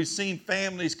us. We've seen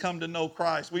families come to know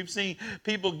Christ. We've seen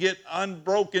people get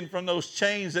unbroken from those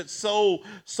chains that so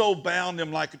bound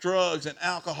them, like drugs and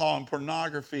alcohol and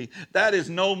pornography. That is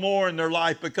no more in their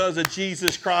life because of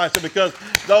Jesus Christ, and because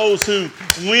those who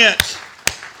went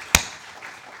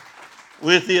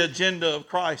with the agenda of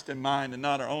Christ in mind and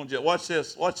not our own agenda. Watch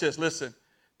this. Listen.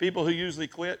 People who usually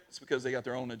quit, it's because they got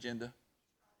their own agenda.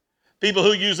 People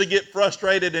who usually get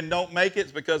frustrated and don't make it,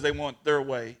 it's because they want their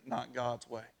way, not God's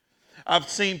way. I've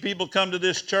seen people come to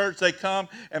this church, they come,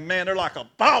 and man, they're like a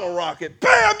bottle rocket.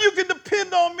 Bam, you can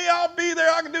depend on me, I'll be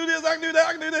there, I can do this, I can do that,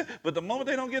 I can do that. But the moment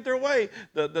they don't get their way,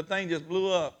 the thing just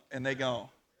blew up, and they gone.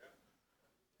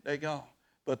 They gone.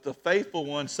 But the faithful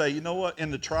ones say, you know what, in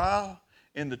the trial,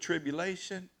 in the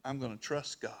tribulation, I'm going to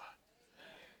trust God.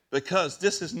 Because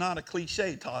this is not a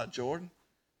cliche, Todd Jordan.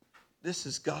 This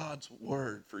is God's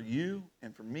word for you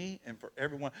and for me and for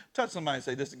everyone. Touch somebody and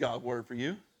say, this is God's word for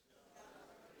you.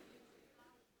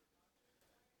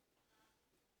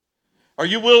 Are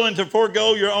you willing to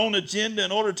forego your own agenda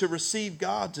in order to receive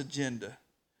God's agenda?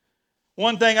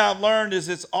 One thing I've learned is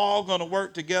it's all going to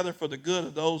work together for the good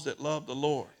of those that love the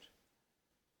Lord.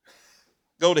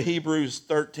 Go to Hebrews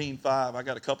 13:5. I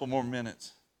got a couple more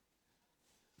minutes.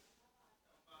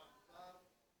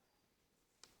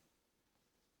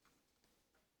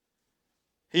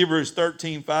 Hebrews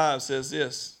 13:5 says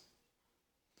this.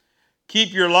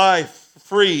 Keep your life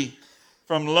free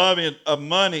from loving of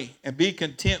money and be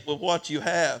content with what you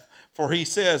have. For he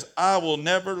says, I will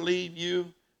never leave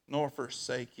you nor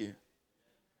forsake you.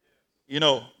 You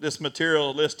know, this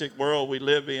materialistic world we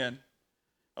live in,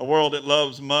 a world that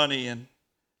loves money and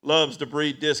loves to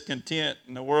breed discontent,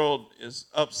 and the world is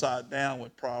upside down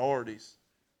with priorities.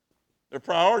 Their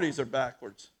priorities are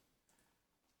backwards.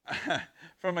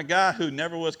 From a guy who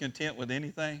never was content with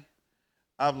anything,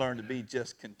 I've learned to be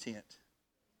just content.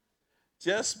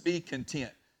 Just be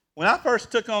content. When I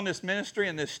first took on this ministry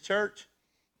in this church,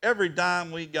 every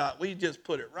dime we got, we just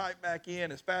put it right back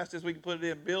in as fast as we could put it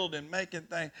in, building, making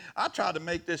things. I tried to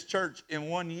make this church in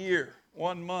 1 year,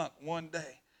 1 month, 1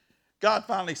 day. God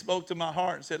finally spoke to my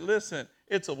heart and said, listen,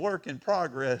 it's a work in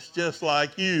progress just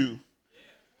like you.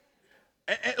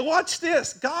 And watch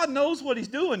this. God knows what he's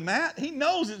doing, Matt. He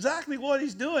knows exactly what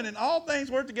he's doing. And all things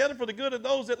work together for the good of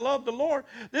those that love the Lord.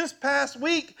 This past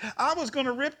week, I was going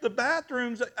to rip the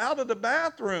bathrooms out of the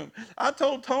bathroom. I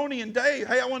told Tony and Dave,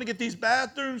 hey, I want to get these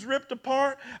bathrooms ripped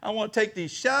apart. I want to take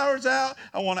these showers out.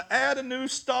 I want to add a new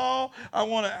stall. I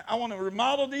want to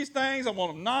remodel these things. I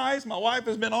want them nice. My wife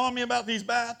has been on me about these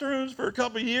bathrooms for a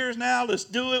couple of years now. Let's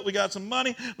do it. We got some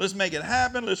money. Let's make it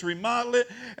happen. Let's remodel it.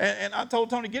 And I told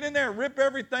Tony, get in there and rip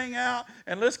everything out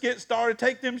and let's get started.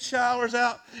 Take them showers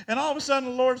out. And all of a sudden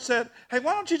the Lord said, hey,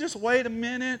 why don't you just wait a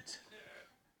minute?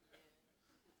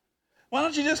 Why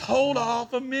don't you just hold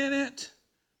off a minute?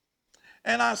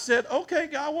 And I said, okay,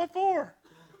 God, what for?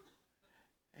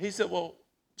 He said, well,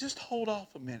 just hold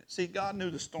off a minute. See, God knew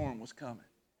the storm was coming.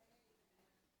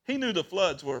 He knew the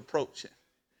floods were approaching.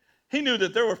 He knew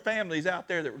that there were families out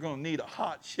there that were going to need a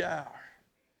hot shower.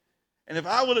 And if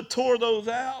I would have tore those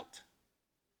out,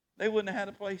 they wouldn't have had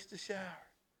a place to shower.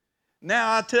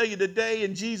 Now I tell you today,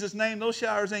 in Jesus' name, those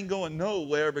showers ain't going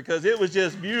nowhere because it was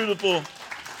just beautiful.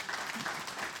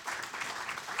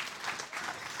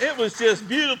 It was just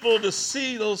beautiful to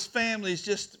see those families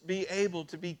just be able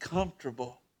to be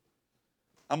comfortable.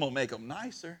 I'm going to make them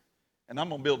nicer, and I'm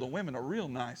going to build the women a real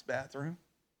nice bathroom.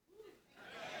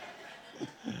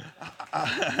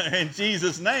 In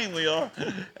Jesus' name we are.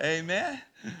 Amen.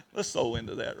 Let's sow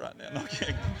into that right now.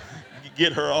 Okay.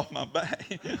 Get her off my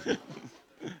back.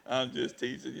 I'm just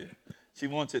teasing you. She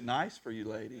wants it nice for you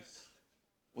ladies.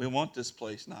 We want this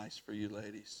place nice for you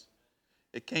ladies.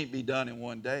 It can't be done in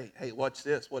 1 day. Hey, watch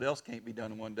this. What else can't be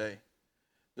done in 1 day?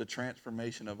 The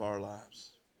transformation of our lives.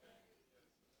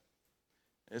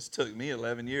 It's took me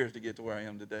 11 years to get to where I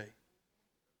am today.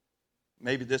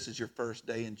 Maybe this is your first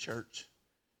day in church.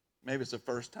 Maybe it's the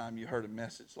first time you heard a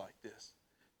message like this.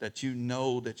 That you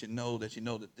know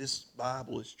that this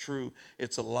Bible is true.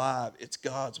 It's alive. It's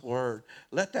God's word.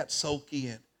 Let that soak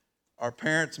in. Our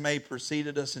parents may have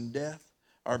preceded us in death.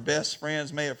 Our best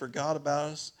friends may have forgot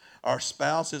about us. Our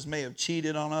spouses may have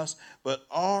cheated on us. But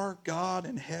our God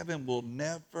in heaven will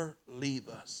never leave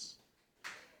us.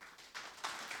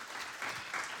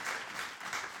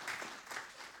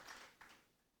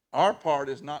 Our part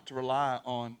is not to rely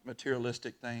on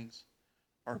materialistic things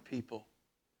or people.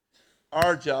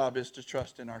 Our job is to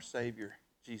trust in our Savior,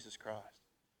 Jesus Christ.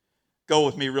 Go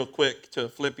with me real quick to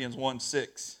Philippians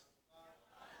 1:6.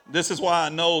 This is why I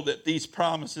know that these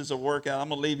promises will work out. I'm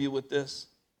going to leave you with this.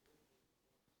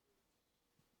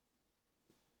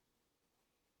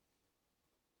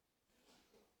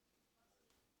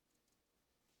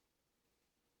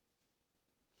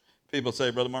 People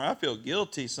say, Brother Mark, I feel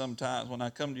guilty sometimes when I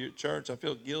come to your church. I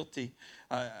feel guilty.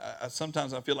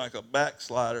 Sometimes I feel like a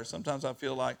backslider. Sometimes I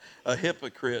feel like a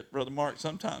hypocrite. Brother Mark,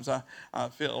 sometimes I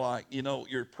feel like,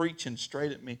 you're preaching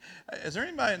straight at me. Is there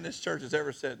anybody in this church that's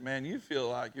ever said, man, you feel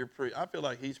like I feel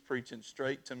like he's preaching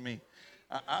straight to me.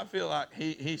 I feel like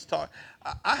he's talking.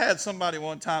 I had somebody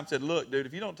one time said, look, dude,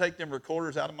 if you don't take them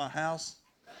recorders out of my house,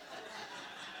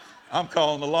 I'm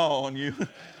calling the law on you.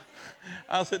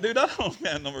 I said, dude, I don't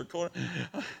have no recorder.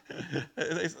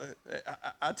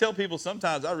 I tell people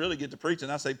sometimes I really get to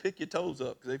preaching. I say, pick your toes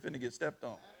up because they finna get stepped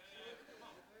on.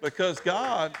 Because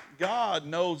God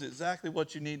knows exactly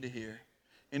what you need to hear.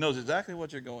 He knows exactly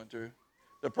what you're going through.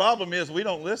 The problem is we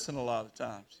don't listen a lot of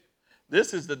times.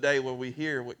 This is the day where we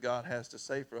hear what God has to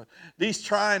say for us. These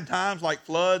trying times like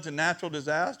floods and natural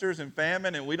disasters and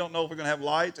famine, and we don't know if we're going to have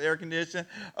lights, air conditioning,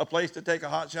 a place to take a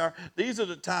hot shower. These are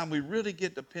the time we really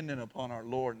get dependent upon our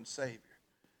Lord and Savior.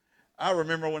 I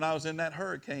remember when I was in that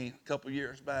hurricane a couple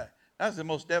years back. That was the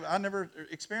most I never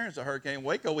experienced a hurricane. In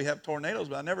Waco, we have tornadoes,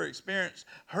 but I never experienced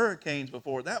hurricanes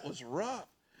before. That was rough.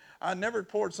 I never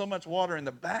poured so much water in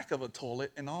the back of a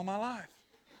toilet in all my life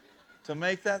to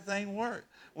make that thing work.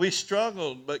 We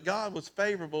struggled, but God was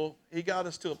favorable. He got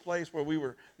us to a place where we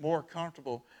were more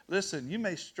comfortable. Listen, you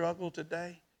may struggle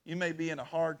today. You may be in a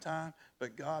hard time,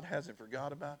 but God hasn't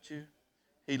forgot about you.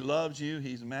 He loves you.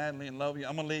 He's madly in love with you.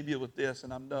 I'm going to leave you with this,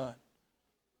 and I'm done.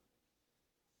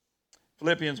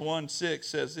 Philippians 1:6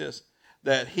 says this,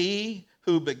 that he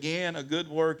who began a good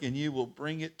work in you will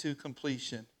bring it to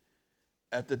completion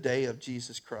at the day of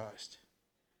Jesus Christ,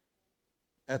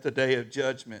 at the day of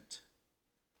judgment.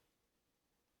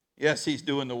 Yes, he's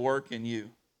doing the work in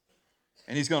you,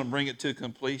 and he's going to bring it to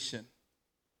completion.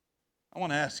 I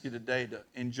want to ask you today to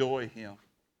enjoy him.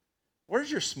 Where's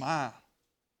your smile?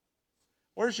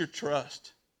 Where's your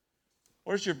trust?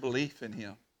 Where's your belief in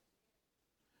him?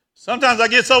 Sometimes I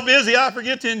get so busy I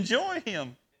forget to enjoy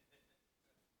him.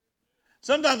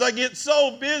 Sometimes I get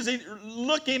so busy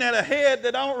looking at ahead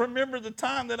that I don't remember the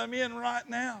time that I'm in right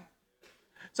now.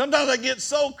 Sometimes I get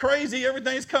so crazy,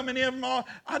 everything's coming in from all,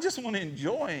 I just want to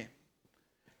enjoy him.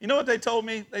 You know what they told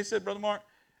me? They said, Brother Mark,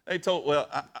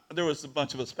 there was a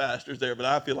bunch of us pastors there, but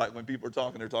I feel like when people are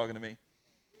talking, they're talking to me.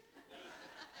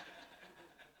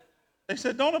 They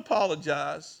said, don't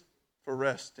apologize for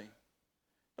resting.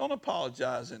 Don't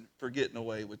apologize for getting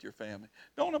away with your family.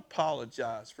 Don't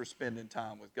apologize for spending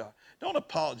time with God. Don't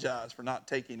apologize for not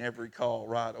taking every call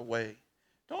right away.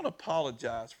 Don't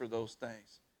apologize for those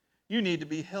things. You need to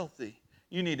be healthy.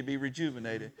 You need to be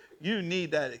rejuvenated. You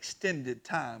need that extended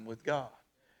time with God.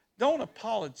 Don't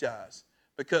apologize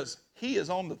because he is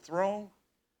on the throne.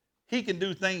 He can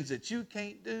do things that you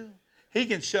can't do. He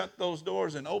can shut those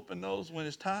doors and open those when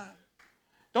it's time.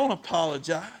 Don't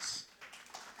apologize.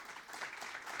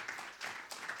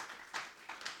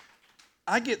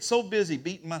 I get so busy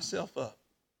beating myself up.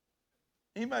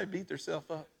 Anybody beat themselves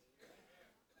up?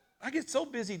 I get so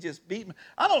busy just beating.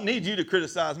 I don't need you to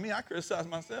criticize me. I criticize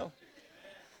myself.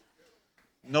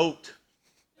 Note.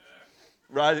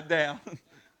 Write it down.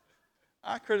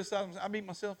 I criticize myself. I beat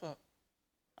myself up.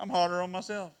 I'm harder on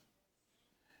myself.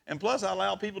 And plus, I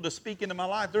allow people to speak into my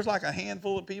life. There's like a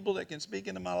handful of people that can speak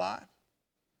into my life.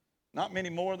 Not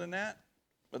many more than that.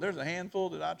 But there's a handful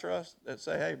that I trust that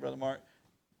say, hey, Brother Mark,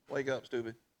 wake up,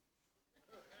 stupid.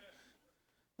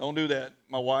 Don't do that.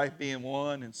 My wife being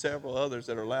one and several others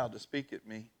that are allowed to speak at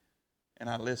me, and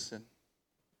I listen.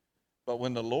 But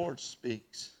when the Lord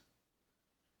speaks,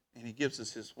 and he gives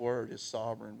us his word, his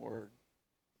sovereign word,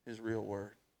 his real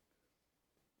word,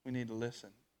 we need to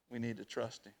listen. We need to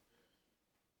trust him.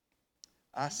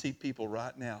 I see people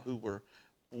right now who were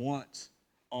once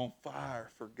on fire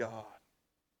for God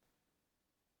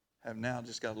have now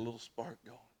just got a little spark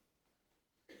going.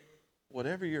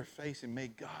 Whatever you're facing, may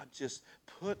God just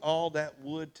put all that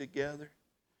wood together.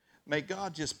 May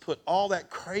God just put all that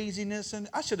craziness in.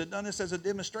 I should have done this as a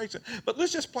demonstration. But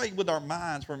let's just play with our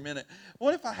minds for a minute.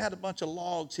 What if I had a bunch of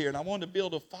logs here and I wanted to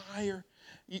build a fire?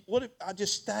 What if I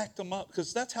just stacked them up?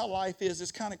 Because that's how life is.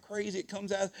 It's kind of crazy. It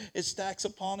comes out, it stacks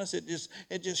upon us. It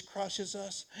just crushes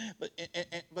us.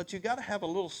 But you got to have a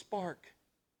little spark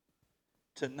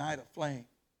to ignite a flame.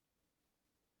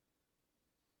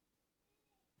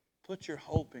 Put your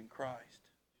hope in Christ.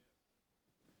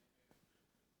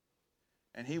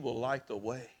 And he will light the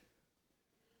way.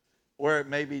 Where it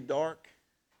may be dark,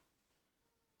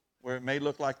 where it may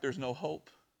look like there's no hope,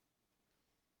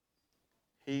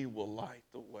 he will light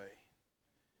the way.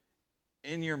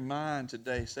 In your mind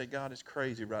today, say, God, it's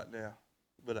crazy right now,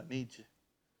 but I need you.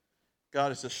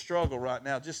 God, it's a struggle right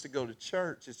now just to go to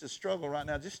church. It's a struggle right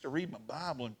now just to read my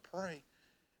Bible and pray.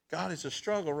 God, it's a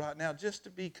struggle right now just to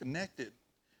be connected.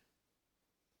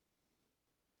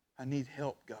 I need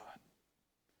help, God.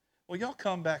 Well, y'all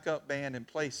come back up, band, and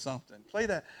play something. Play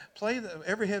the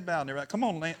every head bowed. Come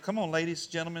on, ladies,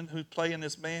 gentlemen who play in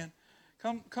this band.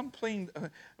 Come clean.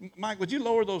 Mike, would you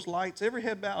lower those lights? Every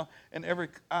head bowed and every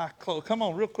eye closed. Come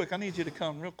on, real quick. I need you to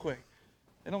come real quick.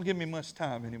 They don't give me much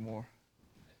time anymore.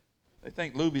 They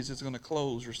think Luby's is going to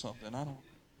close or something. I don't.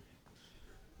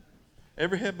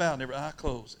 Every head bowed and every eye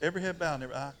closed. Every head bowed and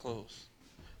every eye closed.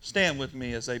 Stand with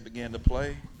me as they begin to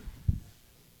play.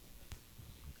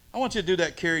 I want you to do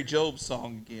that Carrie Job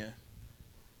song again.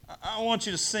 I want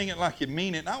you to sing it like you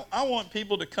mean it. I want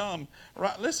people to come.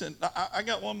 Right? Listen, I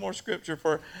got one more scripture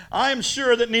for it. I am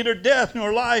sure that neither death,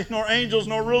 nor life, nor angels,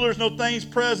 nor rulers, nor things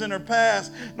present or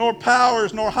past, nor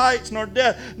powers, nor heights, nor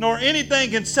depth, nor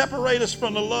anything can separate us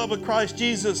from the love of Christ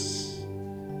Jesus.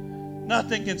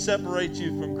 Nothing can separate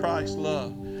you from Christ's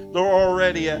love. They're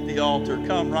already at the altar.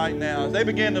 Come right now. As they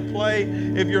begin to play,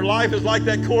 if your life is like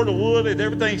that cord of wood, if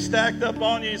everything's stacked up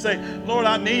on you, you say, Lord,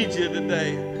 I need you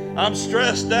today. I'm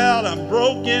stressed out. I'm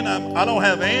broken. I don't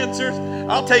have answers.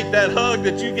 I'll take that hug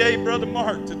that you gave Brother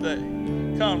Mark today.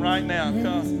 Come right now.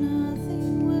 Come.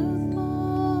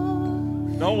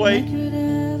 Don't wait.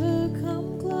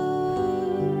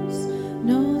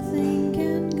 Nothing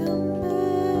can compare.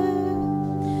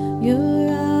 You're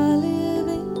our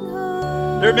living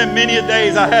hope. There have been many a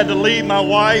days I had to leave my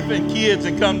wife and kids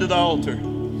and come to the altar.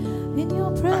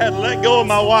 I had to let go of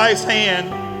my wife's hand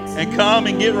and come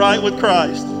and get right with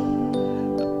Christ.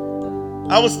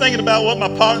 I was thinking about what my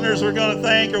partners were going to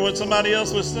think or what somebody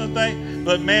else was going to think.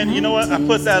 But man, you know what? I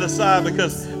put that aside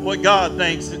because what God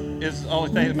thinks is the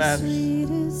only thing that matters.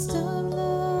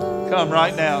 Come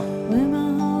right now.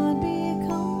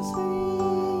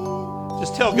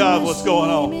 Just tell God what's going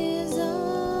on.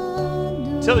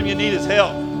 Tell him you need his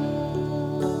help.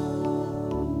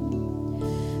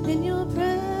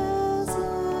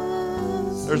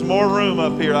 There's more room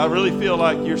up here. I really feel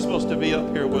like you're supposed to be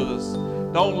up here with us.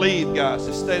 Don't leave, guys.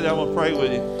 Just stay there. I'm going to pray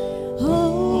with you.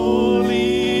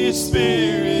 Holy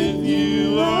Spirit,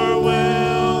 you are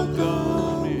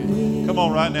welcome here. Come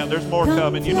on right now. There's more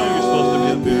coming. You know you're supposed to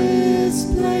be up here. This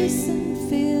place and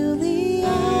feel the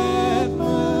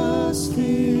atmosphere.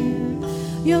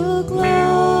 Your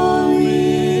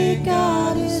glory,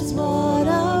 God, is what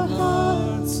our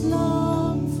hearts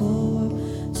long for.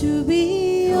 To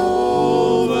be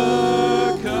overcome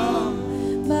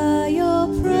by your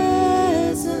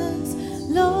presence,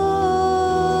 Lord.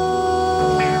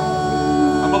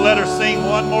 I'm going to let her sing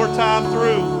one more time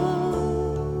through.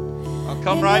 I'll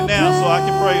come right now so I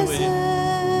can pray with you.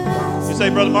 You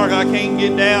say, Brother Mark, I can't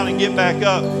get down and get back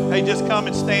up. Hey, just come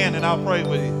and stand and I'll pray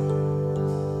with you.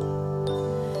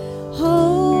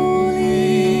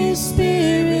 Holy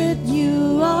Spirit,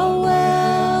 you are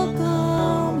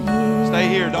welcome here. Stay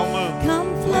here. Don't move.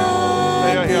 Come flood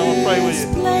Stay right here. I'm going to pray with this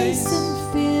you. place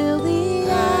and feel the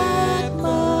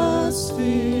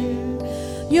atmosphere.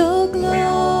 Your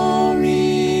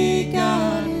glory,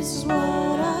 God, is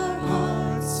what our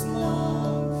hearts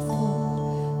long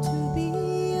for. To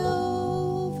be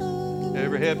over.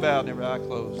 Every head bowed and every eye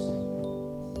closed.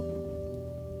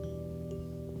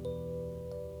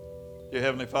 Dear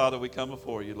Heavenly Father, we come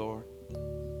before you, Lord,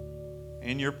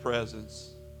 in your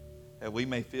presence, that we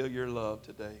may feel your love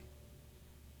today.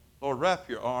 Lord, wrap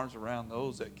your arms around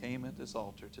those that came at this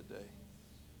altar today.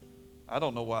 I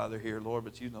don't know why they're here, Lord,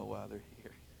 but you know why they're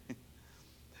here.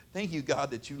 Thank you,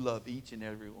 God, that you love each and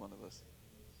every one of us.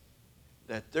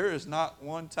 That there is not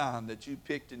one time that you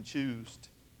picked and chose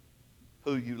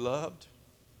who you loved.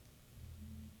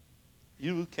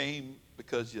 You came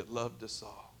because you loved us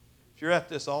all. If you're at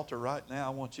this altar right now, I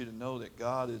want you to know that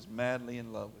God is madly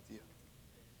in love with you.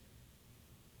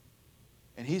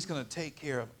 And he's going to take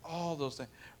care of all those things.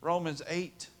 Romans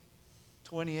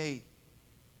 8:28.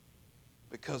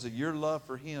 Because of your love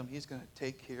for him, he's going to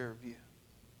take care of you.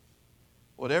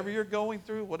 Whatever you're going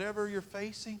through, whatever you're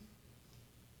facing,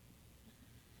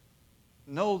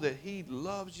 know that he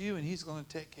loves you and he's going to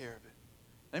take care of it.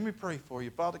 Let me pray for you.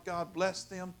 Father God, bless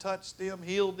them, touch them,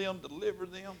 heal them, deliver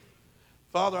them.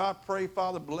 Father, I pray,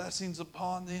 Father, blessings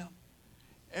upon them.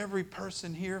 Every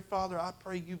person here, Father, I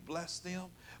pray you bless them.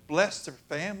 Bless their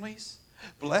families.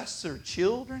 Bless their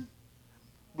children.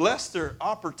 Bless their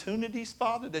opportunities,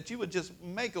 Father, that you would just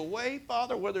make a way,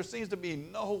 Father, where there seems to be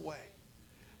no way.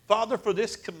 Father, for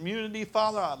this community,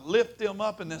 Father, I lift them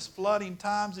up in this flooding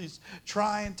times, these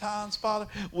trying times, Father.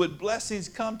 Would blessings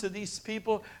come to these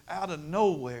people out of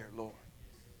nowhere, Lord.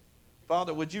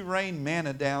 Father, would you rain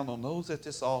manna down on those at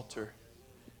this altar?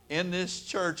 In this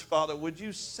church, Father, would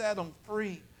you set them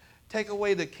free? Take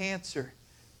away the cancer.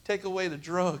 Take away the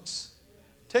drugs.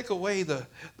 Take away the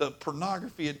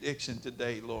pornography addiction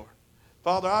today, Lord.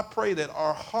 Father, I pray that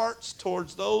our hearts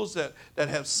towards those that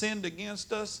have sinned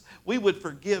against us, we would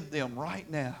forgive them right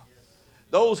now.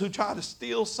 Those who try to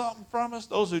steal something from us,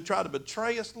 those who try to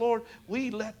betray us, Lord,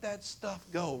 we let that stuff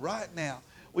go right now.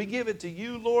 We give it to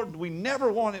you, Lord. We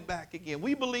never want it back again.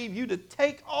 We believe you to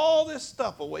take all this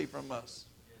stuff away from us.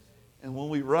 And when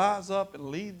we rise up and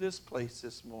leave this place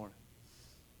this morning,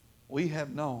 we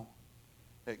have known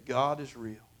that God is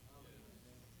real.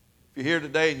 If you're here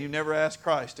today and you never asked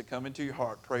Christ to come into your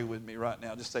heart, pray with me right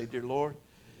now. Just say, Dear Lord,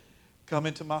 Come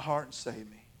into my heart and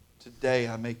save me. Today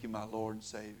I make you my Lord and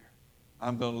Savior.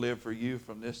 I'm going to live for you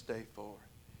from this day forward.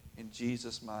 In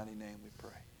Jesus' mighty name we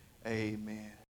pray. Amen.